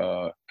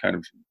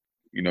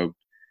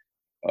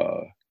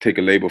take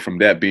a label from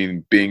that,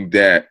 being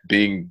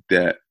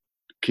that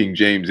King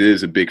James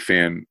is a big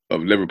fan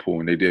of Liverpool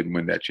and they didn't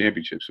win that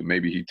championship. So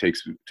maybe he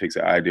takes an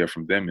idea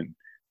from them and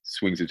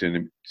swings it to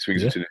the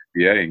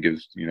NBA and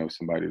gives,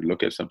 somebody to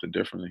look at something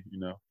differently,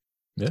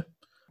 Yeah.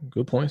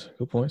 Good points.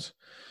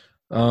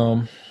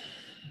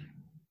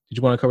 Did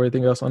you want to cover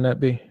anything else on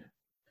that, B?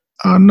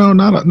 No,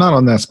 not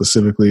on that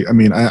specifically. I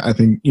mean, I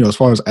think, as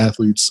far as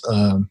athletes,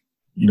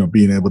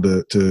 being able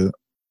to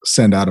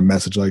send out a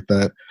message like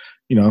that,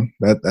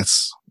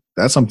 that's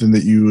something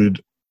that you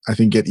would, I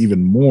think, get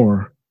even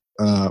more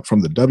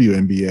from the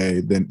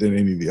WNBA than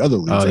any of the other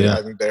leagues. Oh, yeah.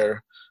 I think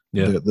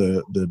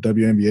the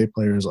WNBA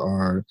players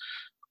are,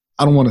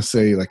 I don't want to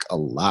say like a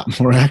lot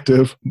more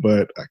active,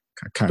 but I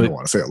kind of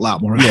want to say a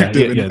lot more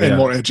active and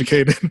more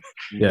educated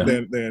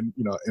than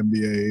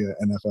NBA,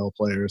 NFL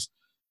players.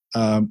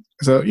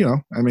 So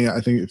I mean, I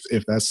think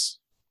if that's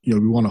we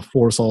want to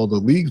force all the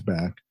leagues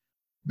back,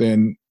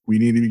 then we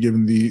need to be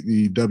giving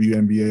the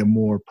WNBA a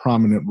more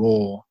prominent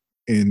role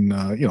in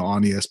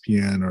on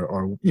ESPN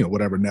or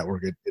whatever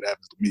network it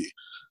happens to be.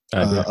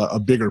 A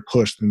bigger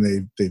push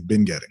than they've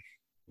been getting.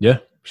 Yeah,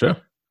 sure.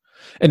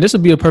 And this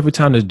would be a perfect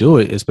time to do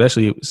it,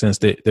 especially since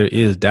there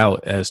is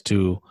doubt as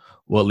to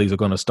what leagues are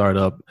going to start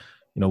up,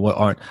 what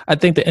aren't. I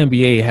think the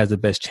NBA has the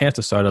best chance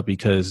to start up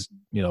because,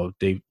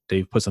 they've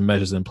put some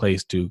measures in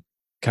place to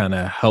kind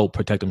of help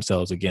protect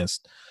themselves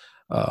against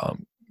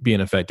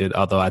being affected.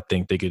 Although I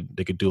think they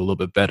could do a little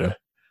bit better,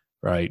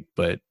 right?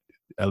 But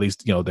at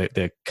least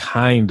they're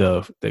kind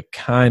of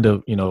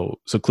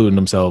secluding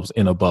themselves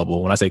in a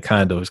bubble. When I say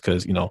kind of, it's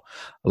because a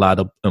lot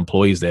of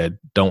employees that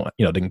don't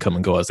they can come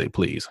and go as they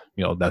please.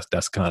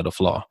 That's kind of the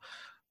flaw.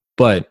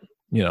 But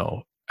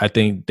I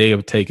think they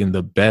have taken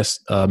the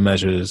best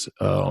measures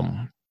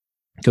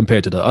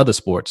compared to the other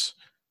sports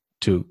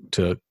to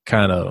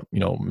kind of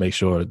make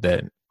sure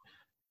that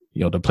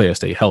the players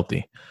stay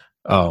healthy.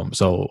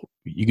 So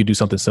you could do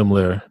something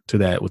similar to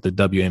that with the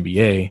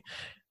WNBA,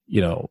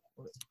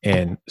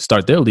 and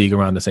start their league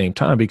around the same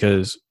time,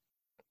 because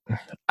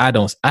I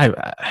just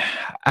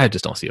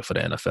don't see it for the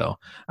NFL.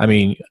 I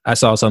mean, I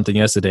saw something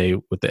yesterday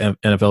with the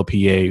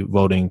NFLPA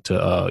voting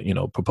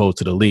to propose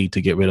to the league to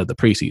get rid of the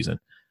preseason.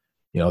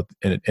 And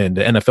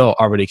the NFL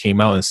already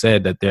came out and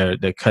said that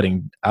they're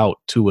cutting out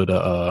 2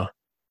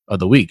 of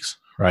the weeks,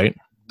 right?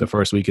 The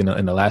first week and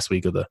the last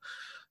week of the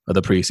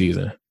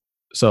preseason.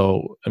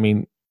 So I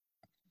mean,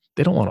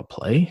 they don't want to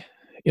play.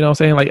 You know what I'm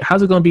saying? Like,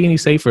 how's it going to be any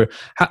safer?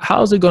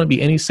 How is it going to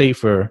be any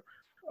safer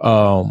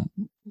from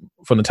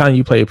the time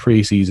you play a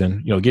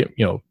preseason,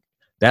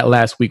 that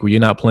last week where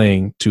you're not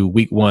playing to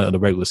week 1 of the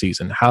regular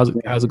season? How's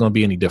it going to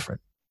be any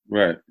different?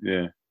 Right.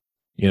 Yeah.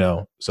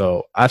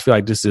 So I feel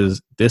like this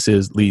is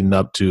leading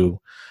up to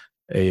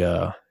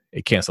a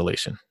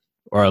cancellation,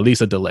 or at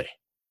least a delay.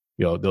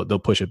 They'll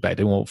push it back.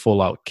 They won't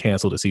full out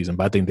cancel the season,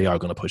 but I think they are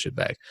going to push it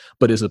back.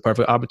 But it's a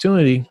perfect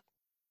opportunity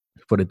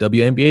for the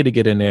WNBA to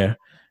get in there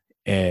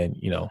and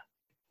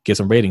get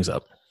some ratings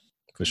up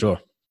for sure.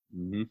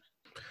 Mm-hmm.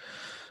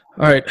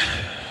 All right,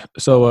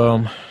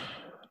 so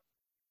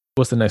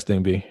what's the next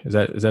thing, B? Is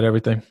that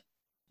everything?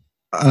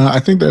 I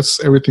think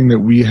that's everything that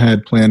we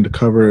had planned to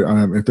cover.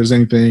 If there's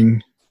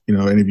anything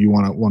any of you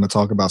want to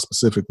talk about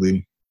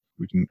specifically,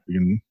 we can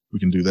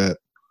do that.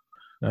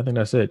 I think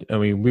that's it. I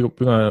mean, we're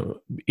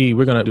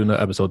gonna do an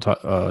episode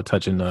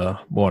touching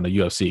more on the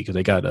UFC, because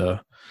they got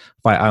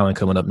Fight Island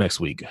coming up next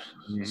week.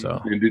 Mm-hmm.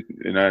 So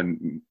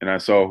and I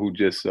saw who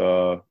just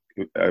if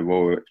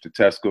the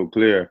test go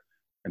clear,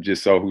 I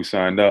just saw who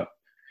signed up,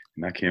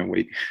 and I can't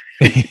wait.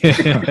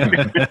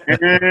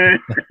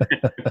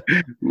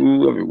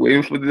 Ooh, I've been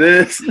waiting for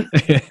this.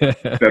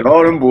 Got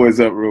all them boys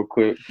up real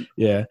quick.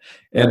 Yeah,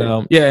 and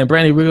and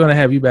Brandy, we're gonna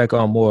have you back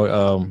on more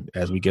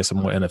as we get some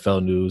more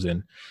NFL news,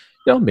 and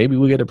maybe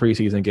we'll get a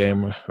preseason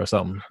game or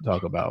something to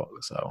talk about.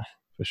 So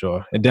for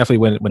sure, and definitely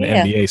when the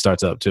NBA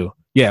starts up too.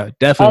 Yeah,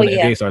 definitely when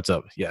the NBA starts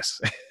up.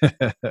 Yes.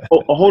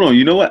 Hold on.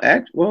 You know what?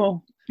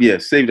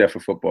 Save that for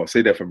football.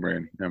 Save that for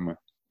Brandy. Never mind.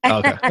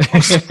 Okay.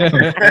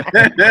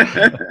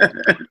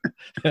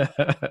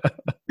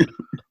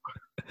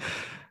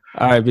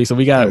 All right, B. So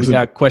we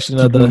got question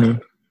for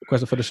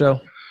the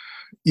show.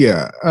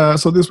 Yeah.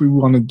 So this we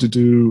wanted to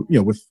do,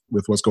 with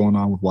what's going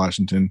on with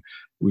Washington,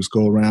 we just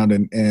go around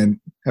and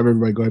have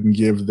everybody go ahead and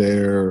give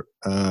their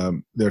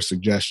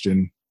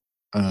suggestion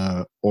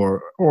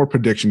or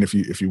prediction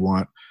if you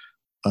want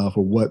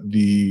for what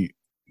the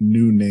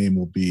new name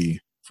will be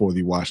for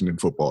the Washington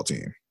football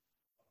team.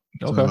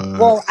 Okay.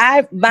 Well,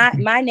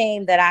 my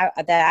name that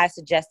I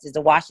suggest is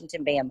the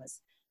Washington Bamas.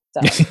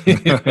 So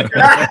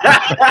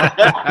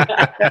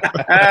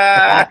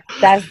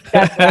that's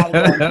what I'm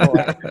going for.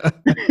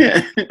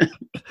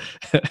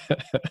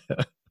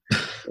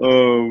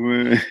 Oh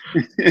man.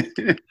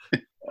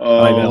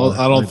 I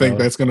don't think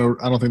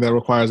that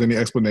requires any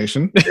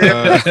explanation.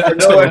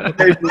 No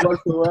explanation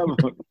whatsoever.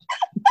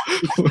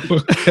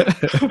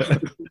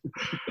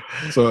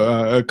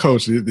 So,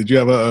 Coach, did you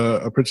have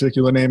a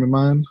particular name in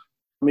mind?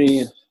 I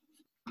mean,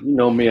 you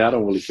know me, I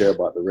don't really care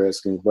about the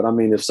Redskins, but I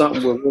mean, if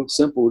something was real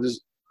simple,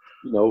 just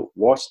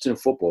Washington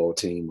football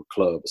team or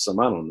club or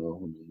something, I don't know.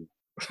 I mean,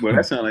 well,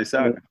 that sounds like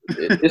soccer.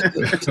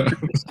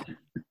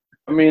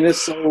 I mean,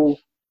 it's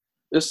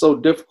so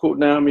difficult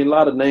now. I mean, a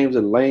lot of names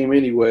are lame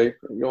anyway.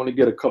 You only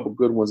get a couple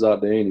good ones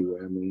out there anyway.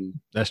 I mean,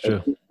 that's true.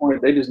 At this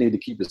point, they just need to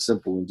keep it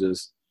simple and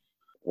just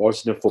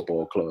Washington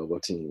Football Club or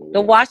team.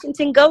 The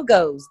Washington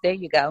Go-Go's. There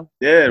you go.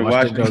 Yeah, the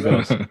Washington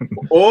Go-Go's.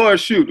 Or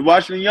shoot, the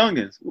Washington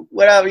Youngins.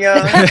 What up,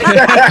 young?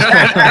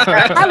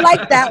 I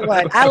like that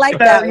one.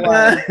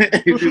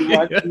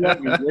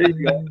 There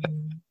you go.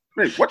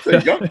 Wait, what's a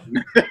Youngin?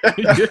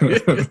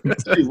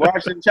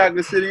 Washington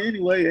Chocolate City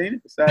anyway, ain't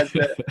it? Besides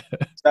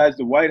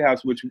the White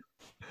House, which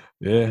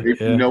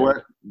you know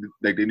what?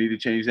 Like they need to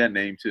change that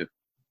name too.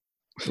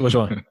 Which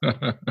one?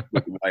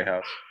 with the White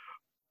House.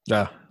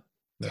 Yeah.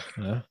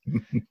 I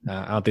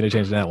don't think they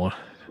changed that one.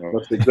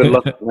 Let's say good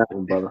luck on that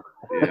one, brother.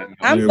 Yeah,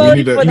 I'm we voting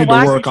need to, for the need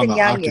to work on Washington the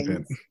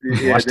Youngins. occupant.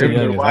 Washington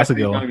they're Youngins, that's a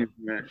good one. Youngins,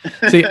 man.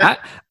 See, I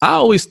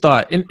always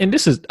thought, and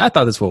I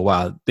thought this for a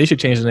while, they should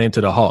change the name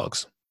to the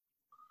Hogs.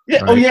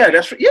 Yeah. Right. Oh yeah,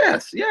 that's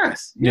yes.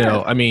 You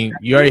know, I mean,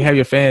 you already have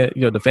your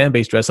the fan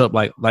base dress up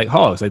like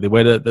hogs. Like they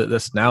wear the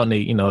snout and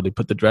they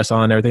put the dress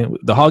on and everything.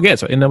 The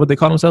Hogettes, isn't that what they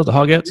call themselves? The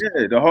Hogettes?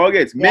 Yeah, the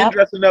Hogettes. Men Yep.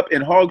 dressing up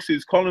in hog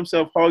suits, calling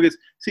themselves Hogettes.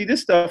 See,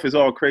 this stuff is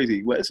all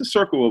crazy. Well, it's a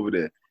circle over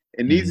there.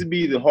 It needs to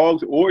be the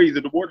Hogs or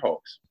either the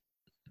Warthogs.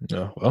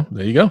 Oh, well,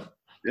 there you go.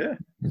 Yeah.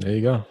 There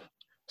you go.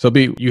 So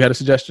B, you had a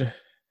suggestion?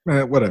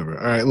 Man, whatever.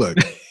 All right, look,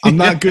 I'm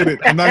not good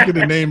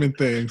at naming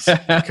things.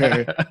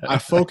 Okay, I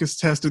focus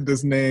tested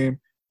this name.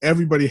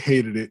 Everybody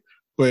hated it,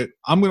 but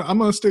I'm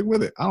gonna stick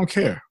with it. I don't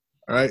care.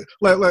 All right,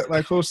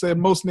 like Coach said,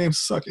 most names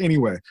suck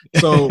anyway.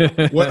 So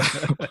what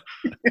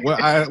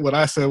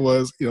I said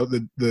was,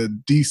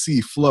 the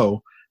DC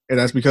flow, and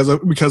that's because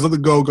of the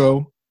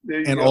go-go,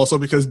 and also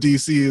because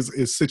DC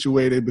is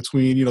situated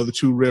between the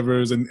two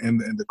rivers and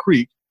the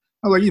creek.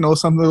 I was like,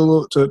 something a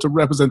little to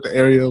represent the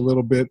area a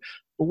little bit,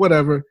 but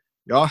whatever.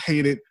 Y'all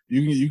hate it.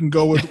 You can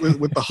go with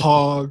the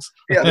Hogs,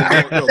 the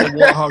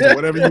Warthogs, or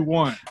whatever you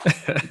want.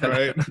 All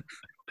right.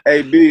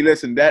 Hey B,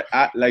 listen, there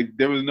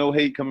was no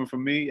hate coming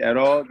from me at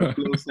all. The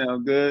clothes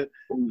sound good,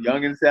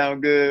 Youngins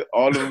sound good,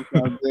 all of them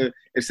sound good.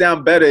 It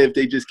sound better if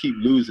they just keep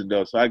losing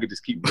though, so I could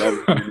just keep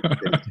rubbing them in the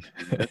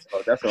face.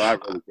 That's all I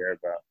really care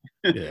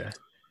about. Yeah.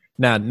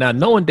 Now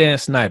knowing Dan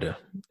Snyder,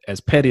 as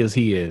petty as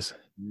he is,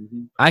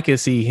 I can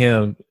see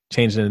him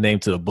changing the name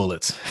to the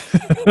Bullets.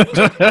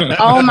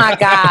 Oh my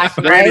gosh,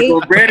 right?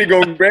 Brandy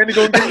go get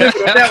this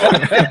on that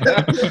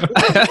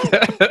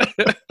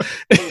one.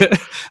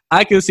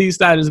 I can see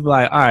Snyder's be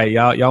like, all right,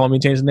 y'all want me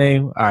to change the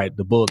name? All right,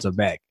 the Bullets are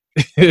back.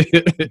 Yeah,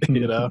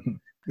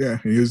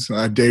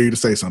 I dare you to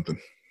say something.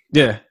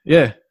 Yeah.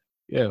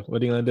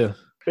 What are you gonna do?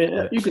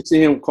 Man, you could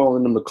see him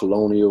calling them the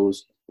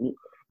Colonials.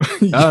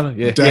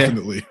 Yeah,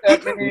 definitely.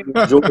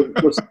 George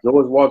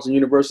Washington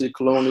University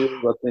Colonials,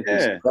 I think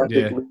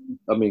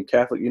it's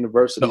Catholic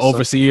University. The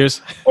Overseers.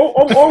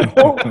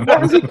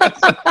 What is it?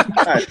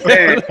 God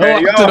damn,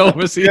 man, The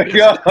Overseers.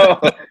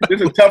 This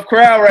is a tough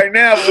crowd right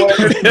now, boy.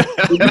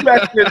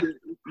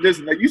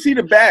 Listen, like you see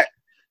the back,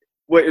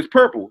 well, it's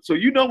purple. So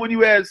when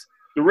you ask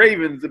the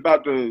Ravens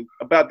about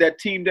that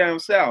team down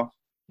south,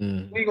 we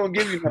ain't gonna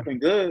give you nothing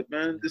good,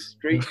 man. This is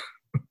straight.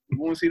 We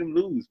want to see them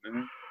lose,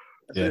 man.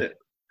 That's it.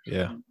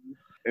 Yeah.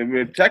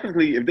 And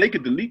technically, if they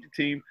could delete the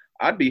team,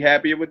 I'd be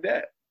happier with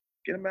that.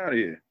 Get them out of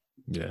here.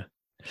 Yeah.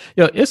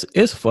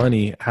 It's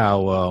funny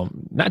how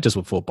not just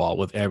with football,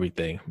 with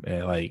everything,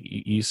 man. Like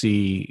you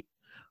see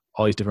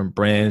all these different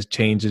brands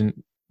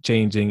changing,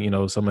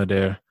 some of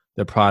their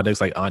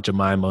products, like Aunt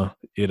Jemima,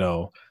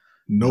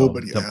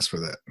 Nobody asked for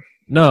that.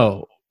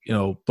 No,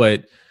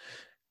 but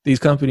these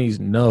companies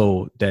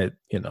know that,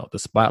 the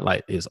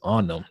spotlight is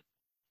on them.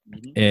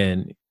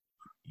 And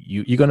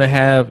you're going to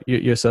have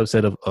your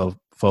subset of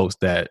folks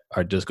that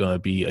are just going to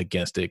be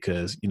against it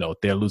because,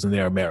 they're losing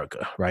their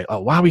America, right?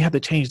 Oh, why we have to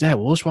change that?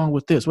 Well, what's wrong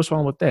with this? What's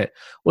wrong with that?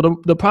 Well,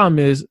 the problem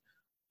is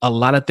a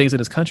lot of things in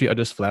this country are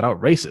just flat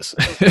out racist,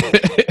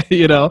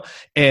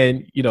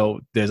 and,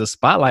 there's a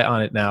spotlight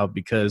on it now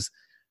because,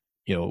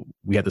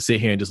 we have to sit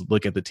here and just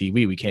look at the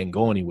TV. We can't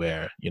go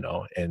anywhere,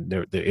 and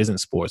there isn't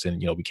sports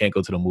and, we can't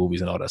go to the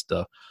movies and all that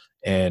stuff.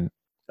 And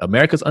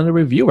America's under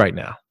review right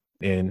now.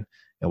 And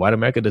white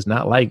America does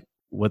not like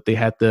what they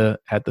had to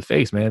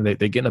face, man. They're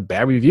getting a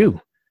bad review.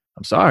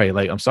 I'm sorry.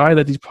 I'm sorry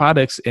that these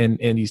products and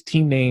these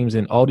team names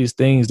and all these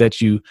things that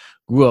you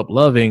grew up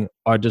loving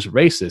are just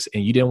racist,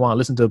 and you didn't want to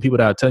listen to the people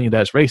that are telling you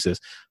that's racist.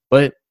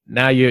 But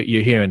now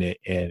you're hearing it,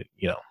 and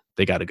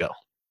they got to go.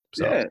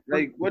 So yeah,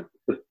 like what?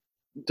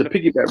 To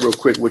piggyback real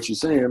quick, what you're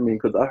saying,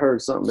 because I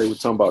heard something they were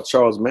talking about.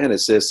 Charles Mann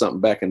said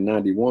something back in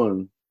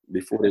 '91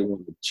 before they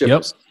won the chip.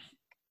 Yep.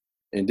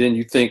 And then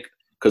you think,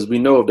 because we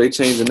know if they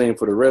change the name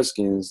for the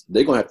Redskins,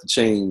 they're gonna have to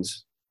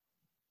change.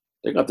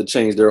 They're gonna have to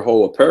change their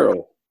whole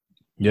apparel.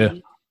 Yeah.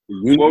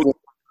 Uniform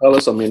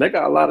colors. They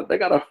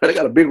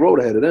got a big road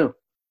ahead of them.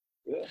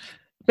 Yeah.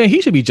 Man,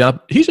 he should be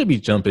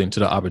jumping to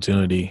the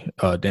opportunity,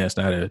 Dan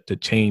Snyder, to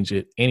change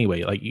it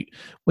anyway. Like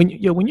when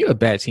you're a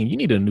bad team, you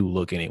need a new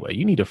look anyway.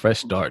 You need a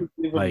fresh start.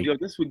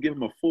 This would give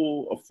him a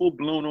full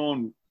blown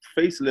on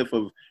facelift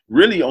of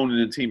really owning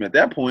the team at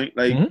that point.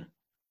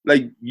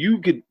 Like you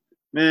could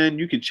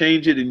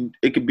change it and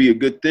it could be a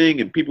good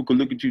thing, and people could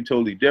look at you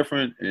totally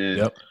different, and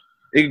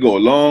it could go a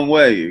long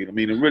way. It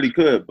really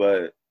could,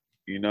 but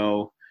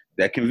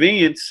that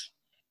convenience.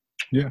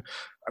 Yeah,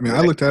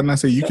 I looked at it and I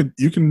say you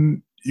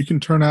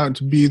can turn out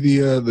to be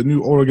the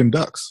new Oregon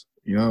Ducks.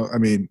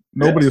 Nobody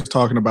was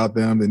talking about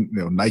them. Then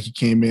Nike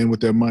came in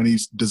with their money,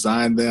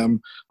 designed them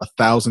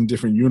 1,000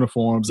 different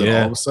uniforms, and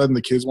all of a sudden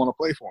the kids want to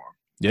play for them.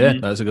 Yeah,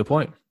 that's a good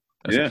point.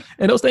 And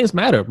those things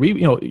matter.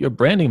 Your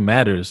branding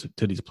matters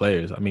to these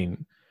players.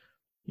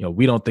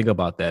 We don't think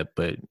about that,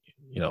 but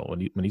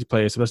when these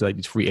players, especially like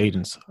these free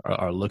agents,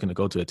 are looking to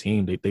go to a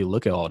team, they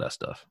look at all that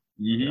stuff.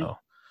 you know,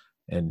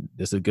 and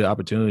it's a good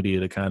opportunity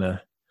to kind of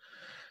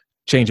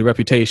change your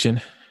reputation,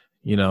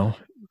 you know,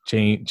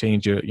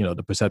 change your, you know,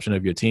 the perception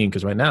of your team.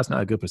 Because right now it's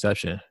not a good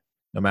perception,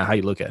 no matter how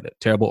you look at it.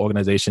 Terrible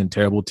organization,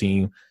 terrible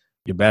team.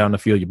 You're bad on the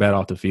field, you're bad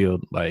off the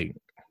field. Like,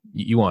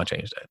 you want to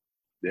change that.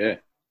 Yeah.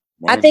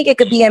 I think it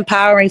could be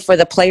empowering for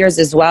the players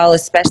as well,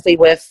 especially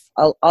with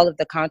all of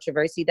the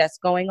controversy that's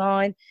going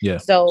on. Yeah.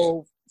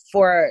 So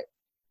for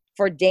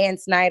Dan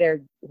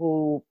Snyder,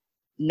 who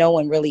no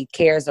one really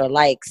cares or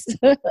likes,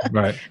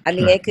 Right. I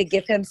mean, it could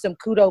give him some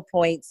kudo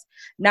points,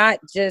 not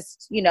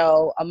just, you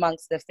know,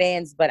 amongst the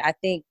fans, but I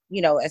think,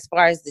 you know, as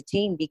far as the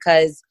team,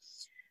 because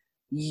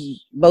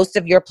most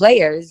of your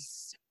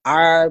players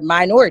are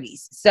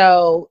minorities.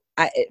 So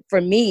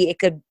for me, it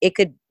could,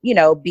 you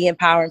know, be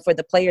empowering for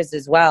the players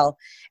as well.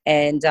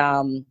 And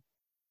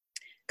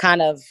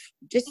kind of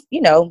just,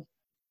 you know,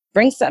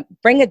 bring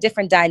a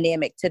different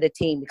dynamic to the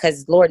team,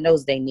 because Lord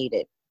knows they need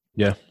it.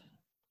 Yeah,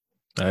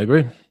 I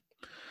agree.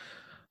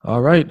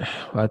 All right.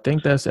 Well, I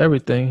think that's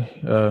everything.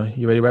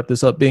 You ready to wrap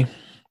this up, B?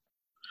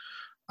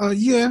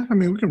 Yeah, I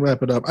mean, we can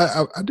wrap it up.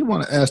 I did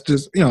want to ask,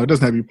 just, you know, it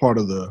doesn't have to be part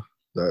of the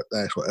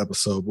actual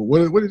episode, but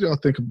what did y'all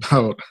think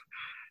about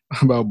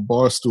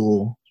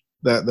Barstool,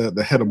 that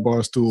the head of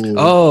Barstool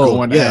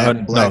going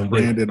at Black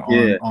Brandon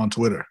on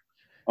Twitter?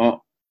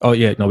 Oh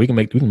yeah, no, we can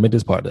make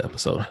this part of the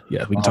episode.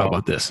 Yeah, we can talk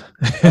about this.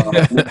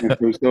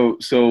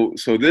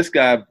 So this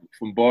guy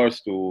from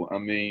Barstool, I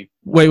mean,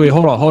 wait,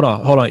 hold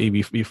on, E.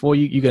 Before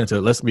you get into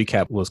it, let's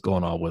recap what's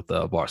going on with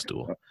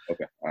Barstool.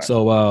 Okay.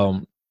 All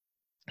right.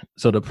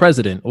 So the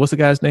president, what's the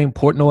guy's name?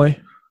 Portnoy.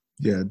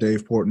 Yeah,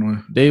 Dave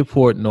Portnoy.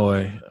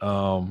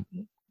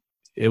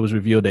 It was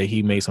revealed that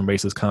he made some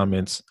racist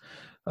comments.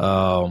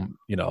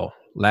 You know,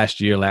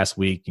 last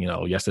week, you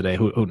know, yesterday,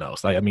 who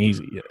knows? Like, I mean, he's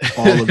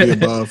all of the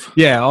above.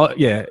 Yeah.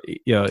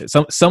 You know,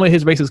 some of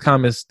his racist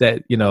comments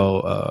that, you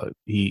know,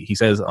 he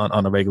says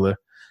on a regular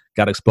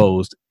got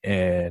exposed,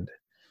 and,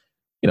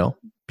 you know,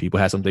 people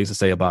had some things to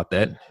say about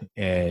that,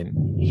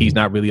 and he's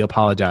not really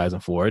apologizing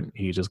for it.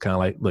 He's just kind of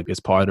like, look, it's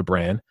part of the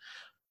brand.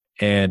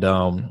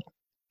 And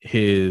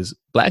his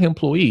Black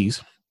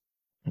employees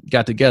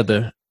got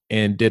together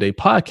and did a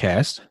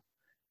podcast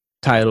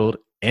titled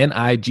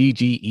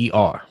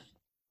NIGGER.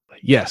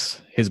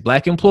 Yes, his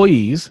Black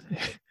employees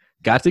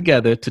got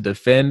together to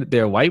defend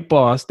their white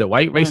boss, their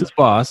white racist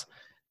boss,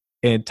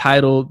 and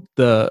titled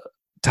the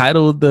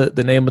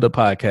name of the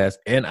podcast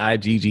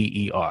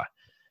NIGGER.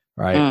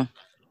 Right.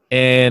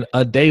 And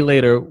a day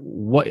later,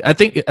 what I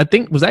think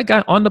was that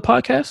guy on the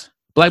podcast,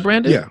 Black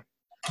Brandon?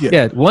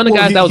 Yeah. One of the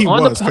guys that was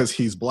on the podcast, because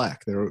he's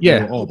Black.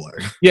 They're all Black.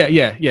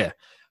 Yeah.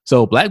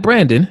 So Black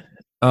Brandon,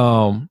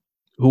 who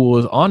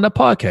was on the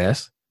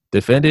podcast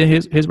defending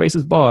his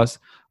racist boss,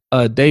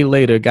 a day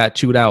later got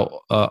chewed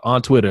out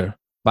on Twitter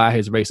by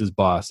his racist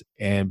boss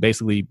and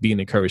basically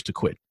being encouraged to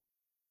quit.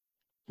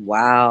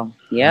 Wow.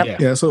 Yep.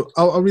 Yeah. So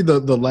I'll read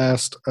the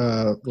last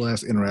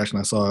interaction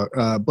I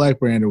saw. Black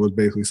Brandon was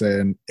basically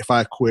saying, if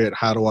I quit,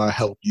 how do I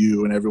help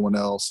you and everyone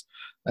else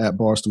at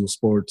Barstool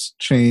Sports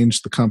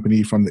change the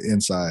company from the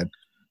inside?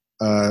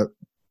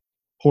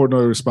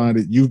 Portnoy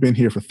responded, "You've been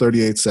here for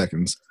 38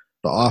 seconds.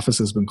 The office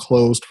has been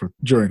closed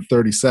during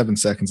 37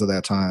 seconds of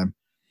that time.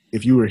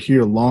 If you were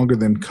here longer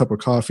than a cup of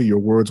coffee, your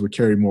words would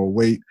carry more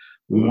weight.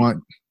 We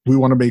want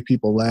to make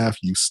people laugh.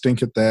 You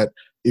stink at that.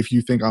 If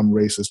you think I'm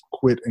racist,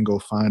 quit and go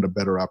find a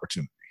better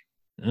opportunity."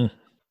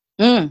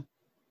 So,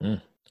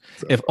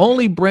 if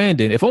only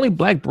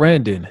Black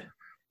Brandon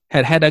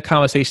had that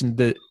conversation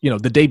the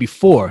day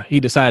before he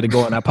decided to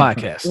go on that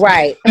podcast.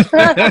 Right.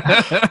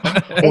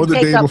 Or the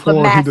day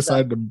before he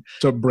decided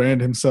to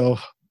brand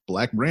himself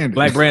Black Brandon.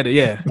 Black Brandon,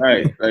 yeah.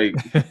 Right. Like,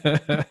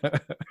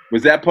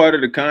 was that part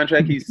of the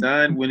contract he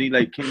signed when he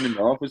came in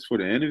the office for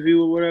the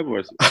interview or whatever?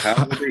 Or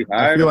how did they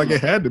hire I feel him? like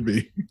it had to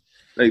be.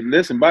 Like,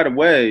 listen, by the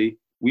way,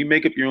 we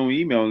make up your own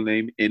email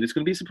name, and it's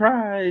gonna be a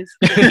surprise.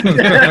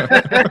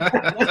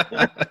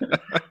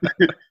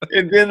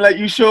 And then,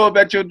 you show up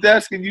at your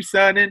desk and you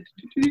sign in,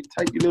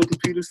 type your little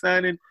computer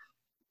sign in.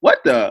 What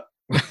the?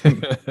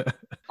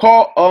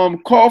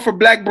 Call for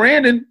Black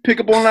Brandon. Pick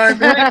up on line.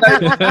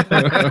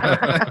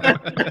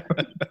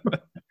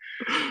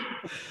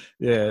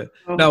 Yeah.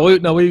 No,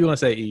 what are you gonna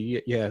say,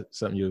 E? Yeah,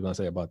 something you were gonna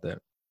say about that.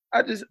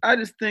 I just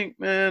think,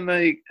 man,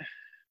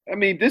 I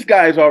mean, this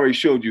guy has already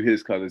showed you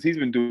his colors. He's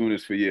been doing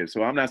this for years,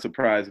 so I'm not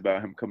surprised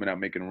about him coming out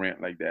making a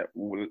rant like that,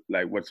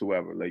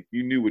 whatsoever.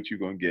 You knew what you're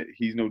gonna get.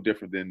 He's no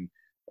different than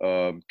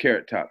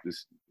Carrot Top.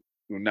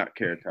 Not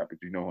Carrot Top,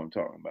 if you know who I'm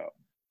talking about.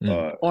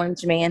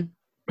 Orange Man.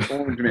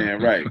 Orange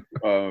Man, right?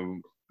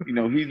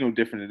 He's no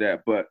different than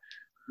that. But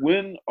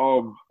when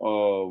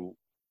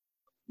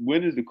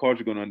is the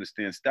culture going to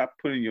understand? Stop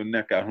putting your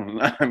neck out on the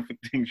line for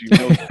things you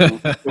know.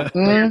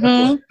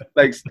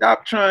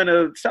 Stop trying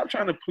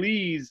to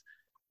please.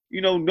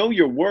 Know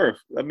your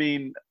worth. I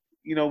mean,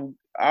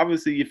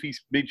 obviously, if he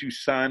made you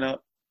sign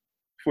up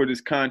for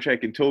this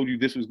contract and told you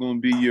this was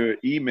going to be your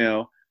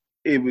email,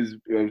 it was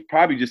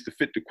probably just to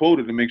fit the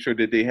quota to make sure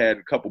that they had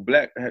a couple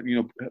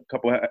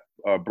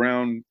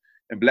brown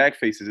and Black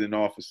faces in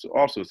office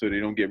also, so they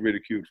don't get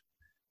ridiculed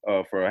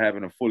for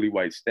having a fully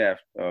white staff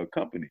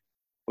company.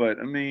 But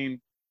I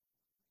mean,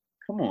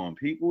 come on,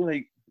 people.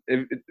 Like,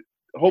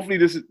 hopefully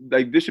this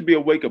should be a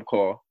wake up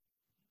call.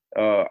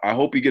 I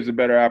hope he gets a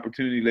better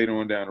opportunity later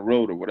on down the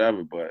road or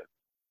whatever. But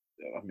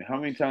I mean, how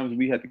many times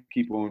we had to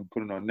keep on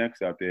putting our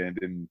necks out there and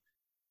then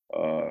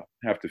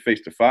have to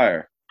face the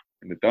fire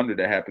and the thunder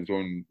that happens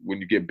when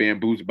you get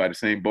bamboozled by the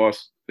same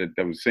boss that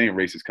was saying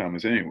racist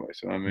comments anyway.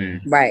 So I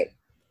mean, right.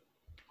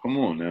 Come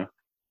on now.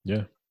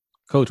 Yeah,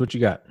 Coach, what you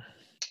got?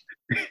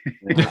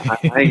 I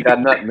ain't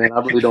got nothing, man. I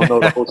really don't know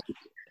the whole.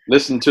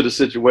 Listen to the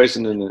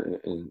situation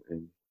and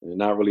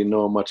not really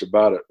knowing much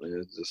about it. Man.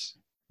 It's just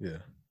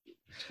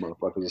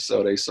motherfuckers that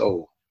sell their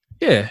soul.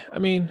 Yeah, I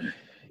mean,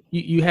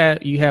 you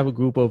have a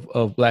group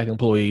of black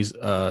employees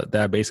that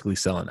are basically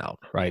selling out,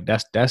 right?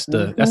 That's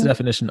the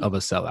definition of a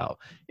sellout.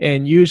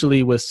 And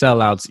usually with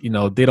sellouts, you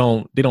know, they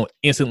don't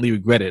instantly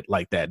regret it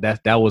like that.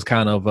 That was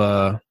kind of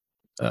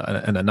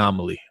an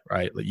anomaly,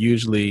 right? Like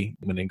usually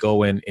when they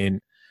go in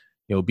and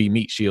be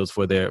meat shields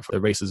for their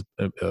racist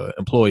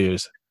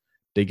employers,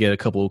 they get a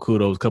couple of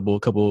kudos,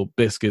 couple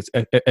biscuits,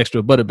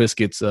 extra butter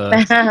biscuits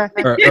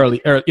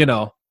early,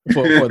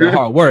 for the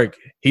hard work.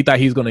 He thought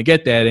he was going to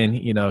get that, and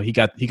he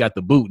got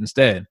the boot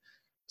instead.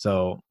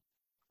 So,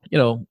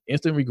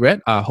 instant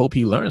regret. I hope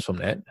he learns from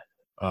that.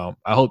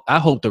 I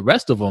hope the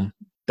rest of them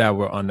that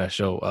were on that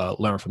show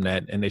learn from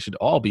that, and they should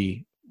all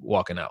be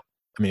walking out.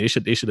 I mean, they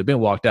should have been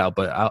walked out,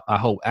 but I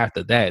hope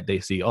after that they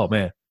see, oh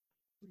man,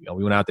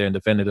 we went out there and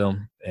defended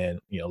him, and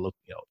look,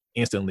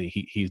 instantly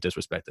he's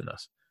disrespecting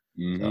us.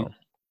 Mm-hmm. So,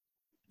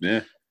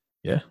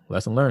 yeah,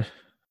 lesson learned.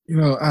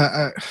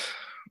 I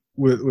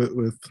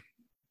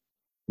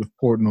with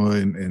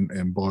Portnoy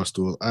and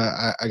Barstool,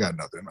 I got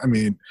nothing. I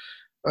mean,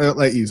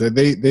 like you said,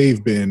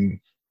 they've been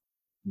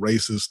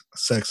racist,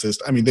 sexist.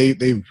 I mean,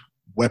 they've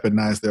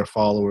weaponized their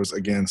followers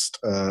against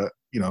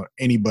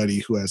anybody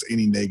who has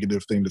any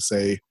negative thing to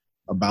say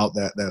about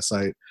that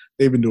site.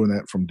 They've been doing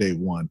that from day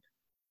one.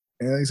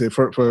 And like I say,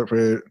 for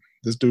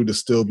this dude to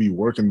still be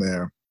working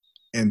there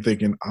and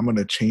thinking, I'm going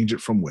to change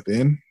it from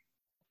within.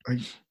 Like,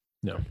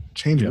 no.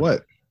 Change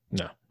what?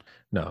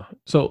 No.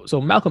 So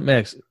Malcolm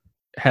X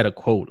had a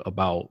quote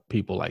about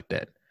people like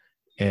that,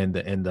 and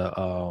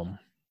the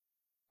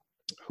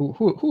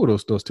who are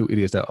those two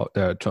idiots that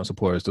are Trump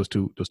supporters? Those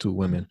two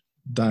women.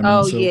 Diamond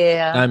and Silk.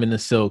 Yeah. Diamond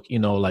and Silk.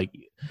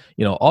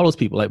 All those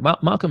people. Like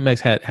Malcolm X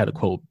had a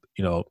quote.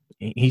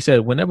 He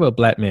said, whenever a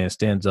black man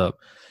stands up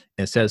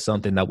and says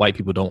something that white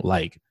people don't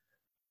like,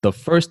 the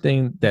first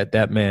thing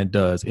that man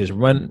does is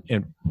run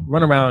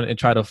around and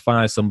try to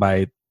find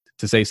somebody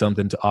to say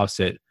something to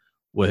offset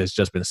what has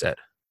just been said.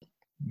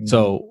 Mm-hmm.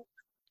 So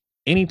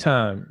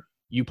anytime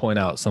you point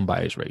out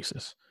somebody's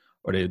racist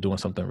or they're doing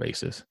something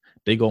racist,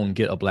 they go and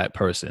get a black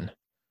person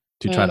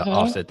to try to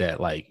offset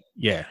that. Like,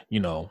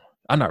 I'm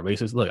not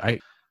racist. Look, I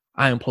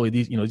employ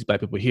these black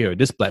people here.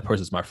 This black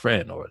person's my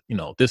friend, or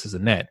this is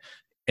and that.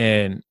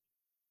 And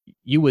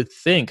you would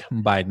think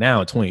by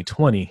now in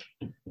 2020,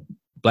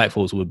 black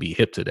folks would be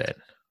hip to that,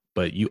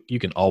 but you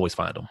can always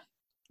find them.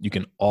 You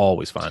can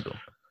always find them.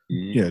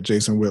 Yeah,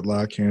 Jason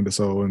Whitlock, Candace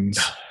Owens,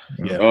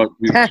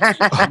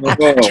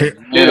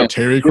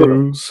 Terry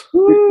Crews,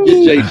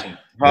 Jason,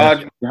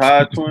 Hodge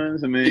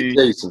twins. I mean,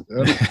 Jason,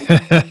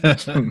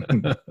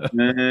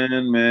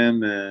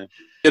 man.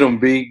 Get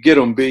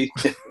him, B.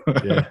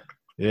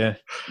 yeah.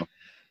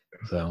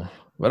 So,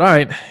 but all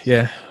right,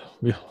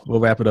 we'll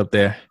wrap it up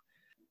there.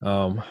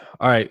 All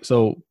right,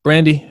 so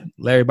Brandy,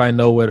 let everybody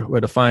know where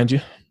to find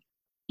you.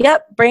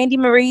 Yep, Brandy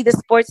Marie, the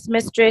Sports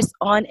Mistress,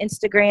 on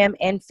Instagram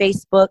and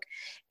Facebook,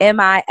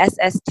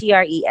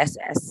 MISSTRESS.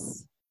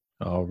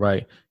 All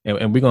right,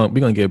 and we're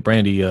gonna get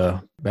Brandy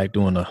back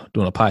doing a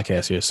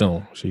podcast here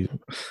soon.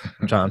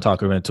 I'm trying to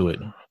talk her into it.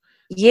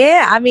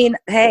 Yeah, I mean,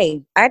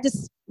 hey,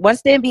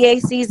 once the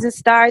NBA season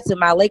starts and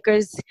my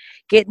Lakers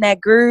get in that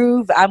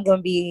groove, I'm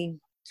gonna be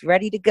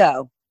ready to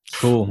go.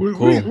 Cool.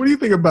 What do you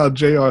think about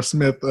J.R.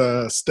 Smith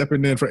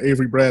stepping in for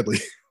Avery Bradley?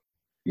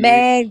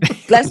 Man,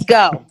 let's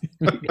go.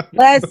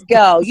 Let's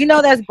go.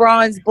 That's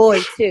Bron's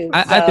boy, too.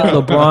 I think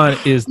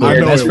LeBron is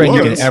the best friend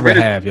you can ever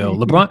have, yo.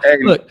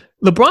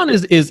 LeBron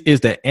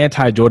is the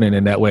anti-Jordan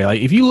in that way. Like,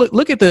 if you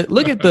look at that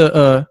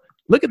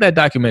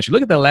documentary,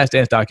 look at the Last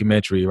Dance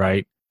documentary,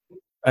 right?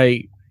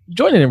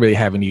 Jordan didn't really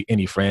have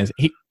any friends.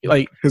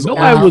 Nobody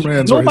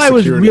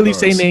was really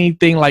saying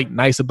anything like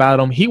nice about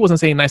him. He wasn't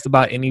saying nice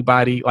about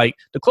anybody. Like,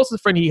 the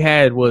closest friend he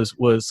had was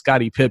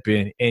Scottie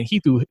Pippen, and he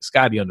threw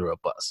Scottie under a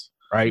bus.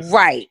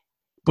 Right.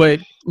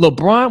 But when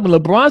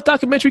LeBron's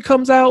documentary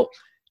comes out,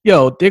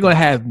 they're gonna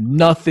have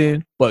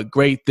nothing but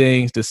great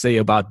things to say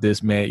about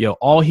this man.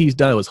 All he's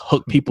done was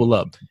hook people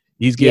up.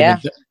 He's giving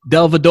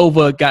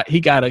Dellavedova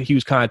got a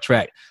huge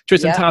contract.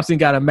 Tristan Thompson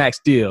got a max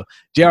deal.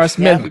 J.R.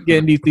 Smith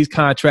getting these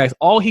contracts.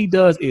 All he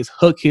does is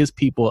hook his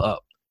people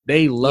up.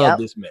 They love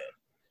this man.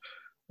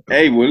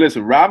 Hey, well,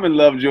 listen, Robin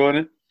loved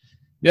Jordan.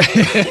 I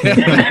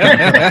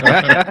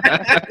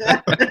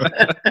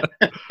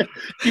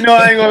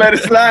ain't gonna let it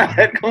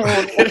slide. Come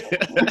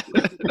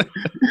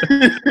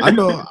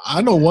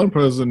I know one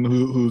person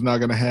who's not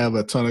going to have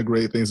a ton of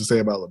great things to say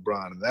about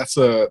LeBron, and that's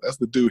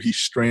the dude he's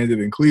stranded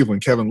in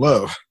Cleveland, Kevin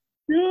Love.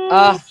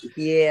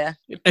 Yeah.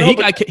 And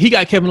he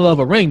got Kevin Love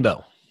a ring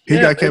though. He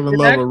got Kevin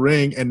Love a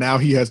ring, and now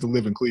he has to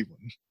live in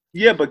Cleveland.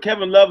 Yeah, but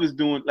Kevin Love is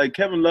doing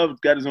Kevin Love's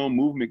got his own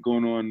movement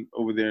going on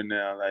over there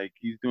now. Like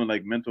he's doing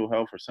like mental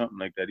health or something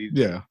like that. He's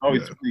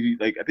always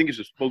like I think he's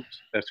a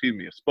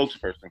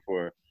spokesperson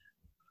for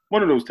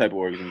one of those type of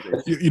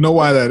organizations. You know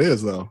why that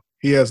is though?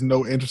 He has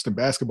no interest in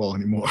basketball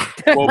anymore.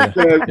 Well,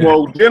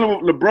 dealing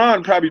with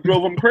LeBron probably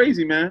drove him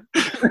crazy, man.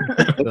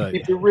 Let's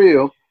keep it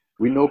real.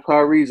 We know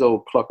Kyrie's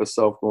old clucker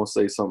self gonna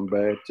say something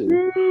bad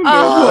too.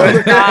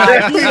 Oh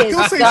God, he is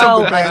He'll say so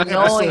something bad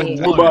annoying.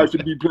 Nobody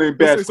should be playing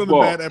He'll say something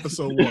basketball. bad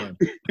episode 1,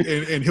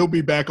 and he'll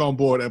be back on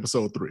board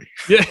episode 3.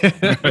 Yeah.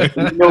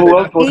 You know who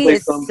else gonna He say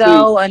is something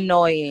so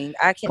annoying.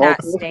 I cannot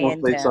Paul Pierce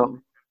stand gonna say him.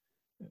 something.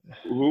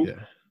 Who? Yeah.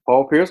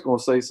 Paul Pierce gonna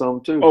say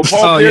something too. Oh,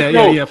 Paul Oh, Pierce.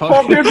 yeah.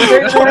 Paul Pierce was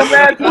waiting on him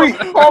last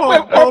week.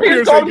 Paul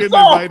Pierce called ain't him getting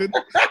soft. invited.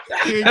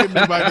 He ain't getting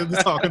invited to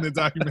talk in the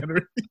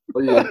documentary. Oh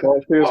yeah,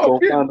 Paul Pierce Paul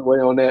gonna find a way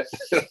on that.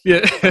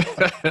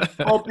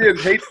 Yeah. Paul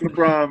Pierce hates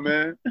LeBron,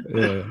 man.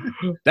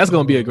 Yeah. That's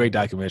gonna be a great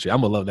documentary.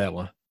 I'm gonna love that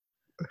one.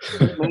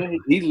 Man,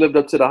 he's lived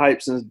up to the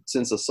hype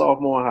since a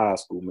sophomore in high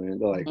school, man.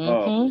 They're like,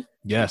 Mhm.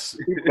 Yes.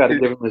 you gotta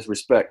give him his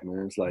respect,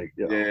 man. It's like,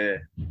 Yeah. Do you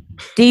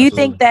Absolutely.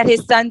 think that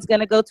his son's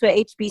gonna go to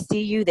a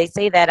HBCU? They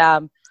say that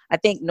I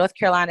think North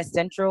Carolina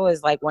Central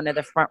is like one of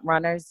the front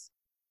runners.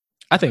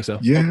 I think so.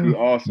 That'd Yeah. be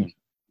awesome.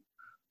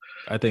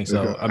 I think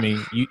so. I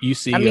mean, you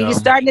see. I mean, you're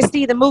starting to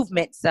see the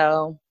movement.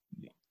 So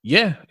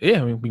Yeah.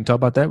 I mean, we can talk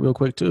about that real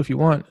quick too if you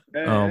want.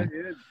 Yeah.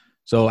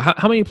 So,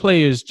 how many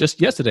players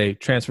just yesterday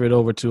transferred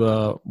over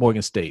to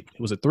Morgan State?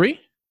 Was it 3?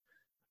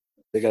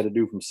 they got a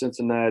dude from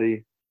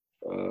Cincinnati,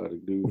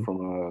 the dude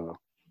from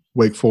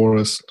Wake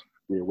Forest.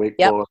 Wake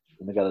Yep. Forest,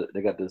 and they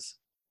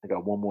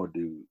got one more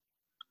dude.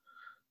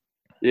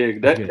 Yeah,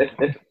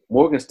 that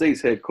Morgan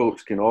State's head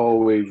coach can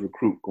always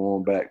recruit,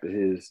 going back to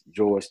his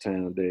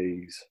Georgetown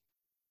days,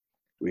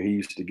 where he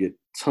used to get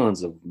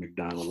tons of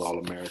McDonald's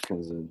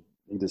All-Americans, and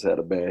he just had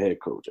a bad head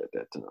coach at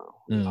that time.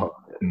 It was hard.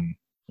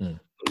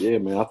 But yeah,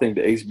 man, I think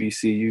the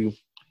HBCU,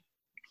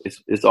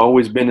 it's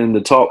always been in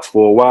the talks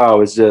for a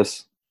while. It's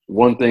just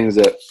one thing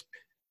that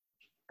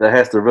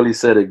has to really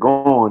set it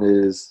going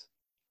is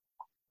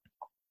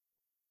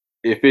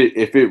if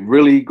it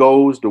really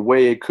goes the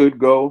way it could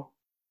go,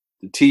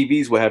 the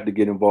TVs will have to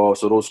get involved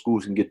so those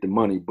schools can get the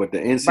money. But the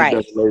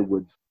NCAA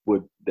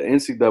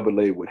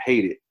would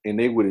hate it, and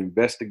they would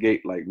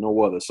investigate like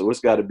no other. So it's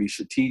got to be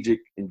strategic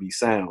and be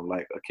sound.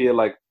 Like a kid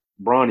like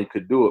Bronny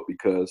could do it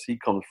because he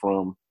comes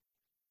from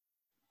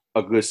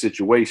a good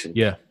situation.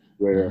 Yeah.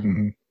 Where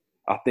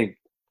I think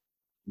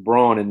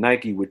Braun and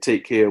Nike would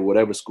take care of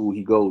whatever school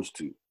he goes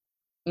to.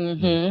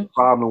 The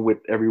problem with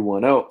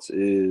everyone else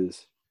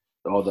is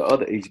all the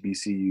other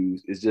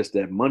HBCUs is just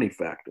that money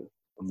factor.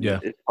 I mean,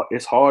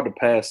 it's hard to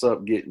pass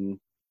up getting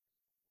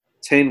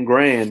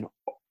 $10,000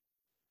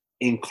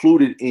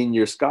 included in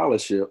your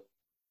scholarship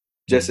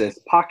just as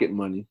pocket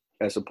money,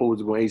 as opposed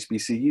to going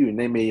HBCU, and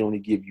they may only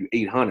give you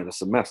 $800 a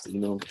semester. You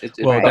know,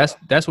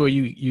 that's where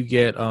you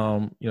get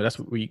that's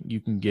where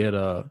you can get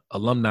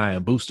alumni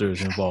and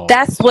boosters involved.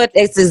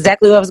 It's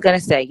exactly what I was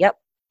gonna say. Yep.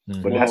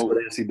 But that's what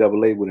the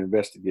NCAA would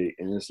investigate,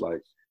 and it's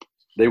like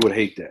they would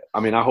hate that. I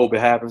mean, I hope it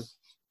happens.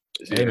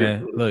 Hey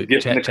man, look,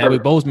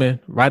 Chadwick Boseman,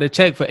 write a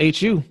check for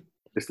HU.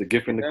 It's the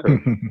gift and the curse.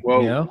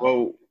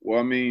 Well,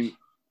 I mean,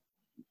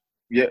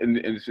 yeah, and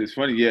it's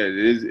funny. Yeah, it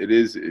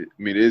is. I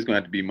mean, it is going to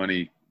have to be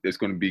money that's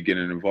going to be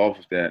getting involved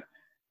with that.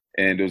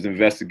 And those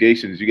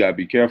investigations, you got to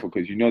be careful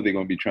because you know they're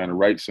going to be trying to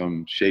write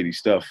some shady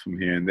stuff from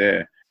here and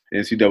there. The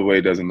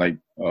NCAA doesn't like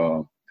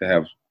to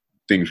have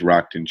things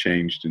rocked and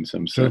changed in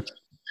some sense.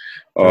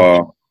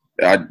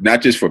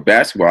 Not just for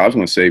basketball. I was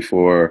going to say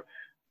for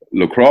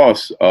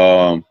lacrosse.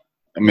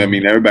 I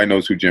mean, everybody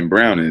knows who Jim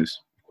Brown is,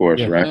 of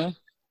course, right?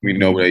 We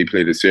know that he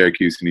played at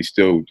Syracuse, and he's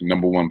still the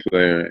number 1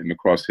 player in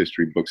lacrosse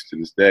history books to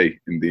this day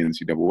in the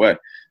NCAA.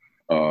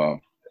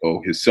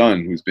 His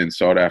son, who's been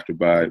sought after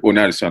by – well,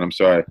 not his son, I'm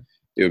sorry.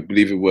 I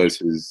believe it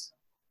was I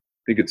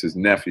think it's his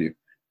nephew,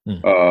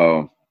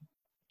 who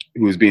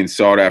was being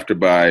sought after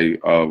by,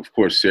 of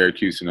course,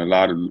 Syracuse and a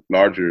lot of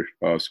larger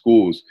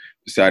schools,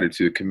 decided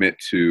to commit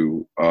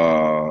to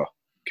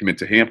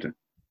Hampton.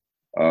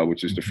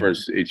 Which is the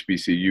first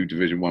HBCU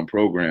Division I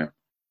program,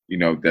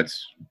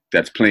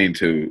 that's playing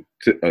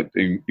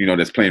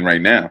that's playing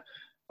right now.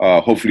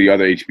 Hopefully,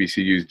 other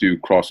HBCUs do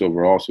cross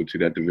over also to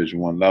that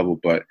Division I level,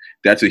 but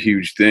that's a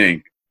huge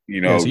thing.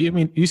 Yeah, so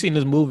you've seen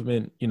this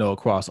movement,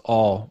 across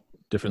all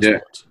different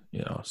sports.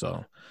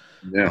 So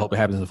I hope it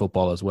happens in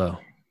football as well.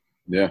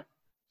 Yeah,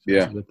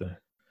 That's a good thing.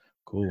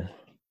 Cool.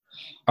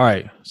 All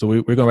right, so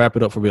we're going to wrap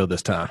it up for real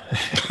this time.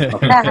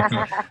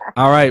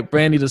 All right,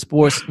 Brandy, the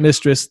sports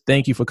mistress,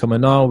 thank you for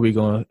coming on. We're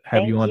going to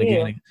have you on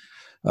again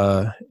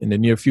in the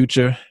near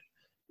future.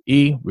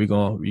 You're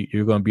going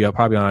to be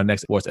probably on our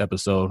next sports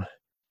episode.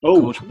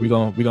 Coach, we're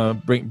going to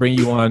bring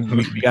you on.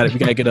 We got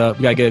to get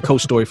a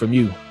coach story from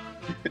you.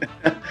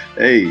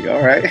 Hey,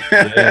 all right.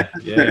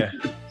 Yeah.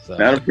 So,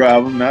 Not a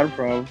problem. All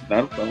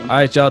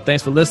right, y'all.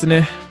 Thanks for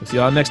listening. We'll see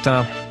y'all next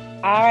time.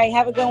 All right,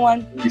 have a good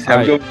one. Peace.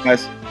 Have a good one,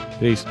 guys.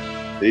 Peace.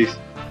 Peace.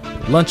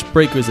 Lunch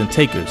breakers and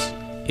takers.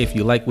 If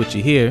you like what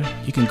you hear,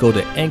 you can go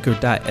to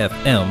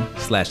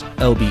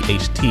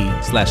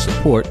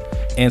anchor.fm/LBHT/support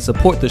and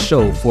support the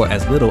show for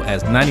as little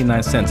as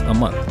 99 cents a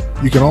month.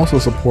 You can also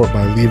support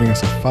by leaving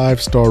us a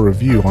 5-star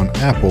review on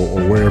Apple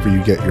or wherever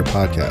you get your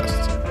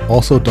podcasts.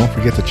 Also, don't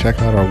forget to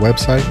check out our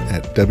website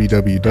at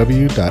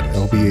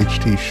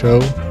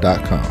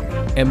www.lbhtshow.com.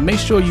 And make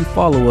sure you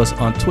follow us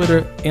on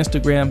Twitter,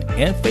 Instagram,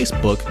 and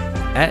Facebook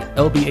at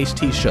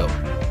LBHT Show.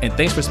 And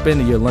thanks for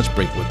spending your lunch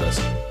break with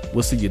us.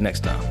 We'll see you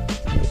next time.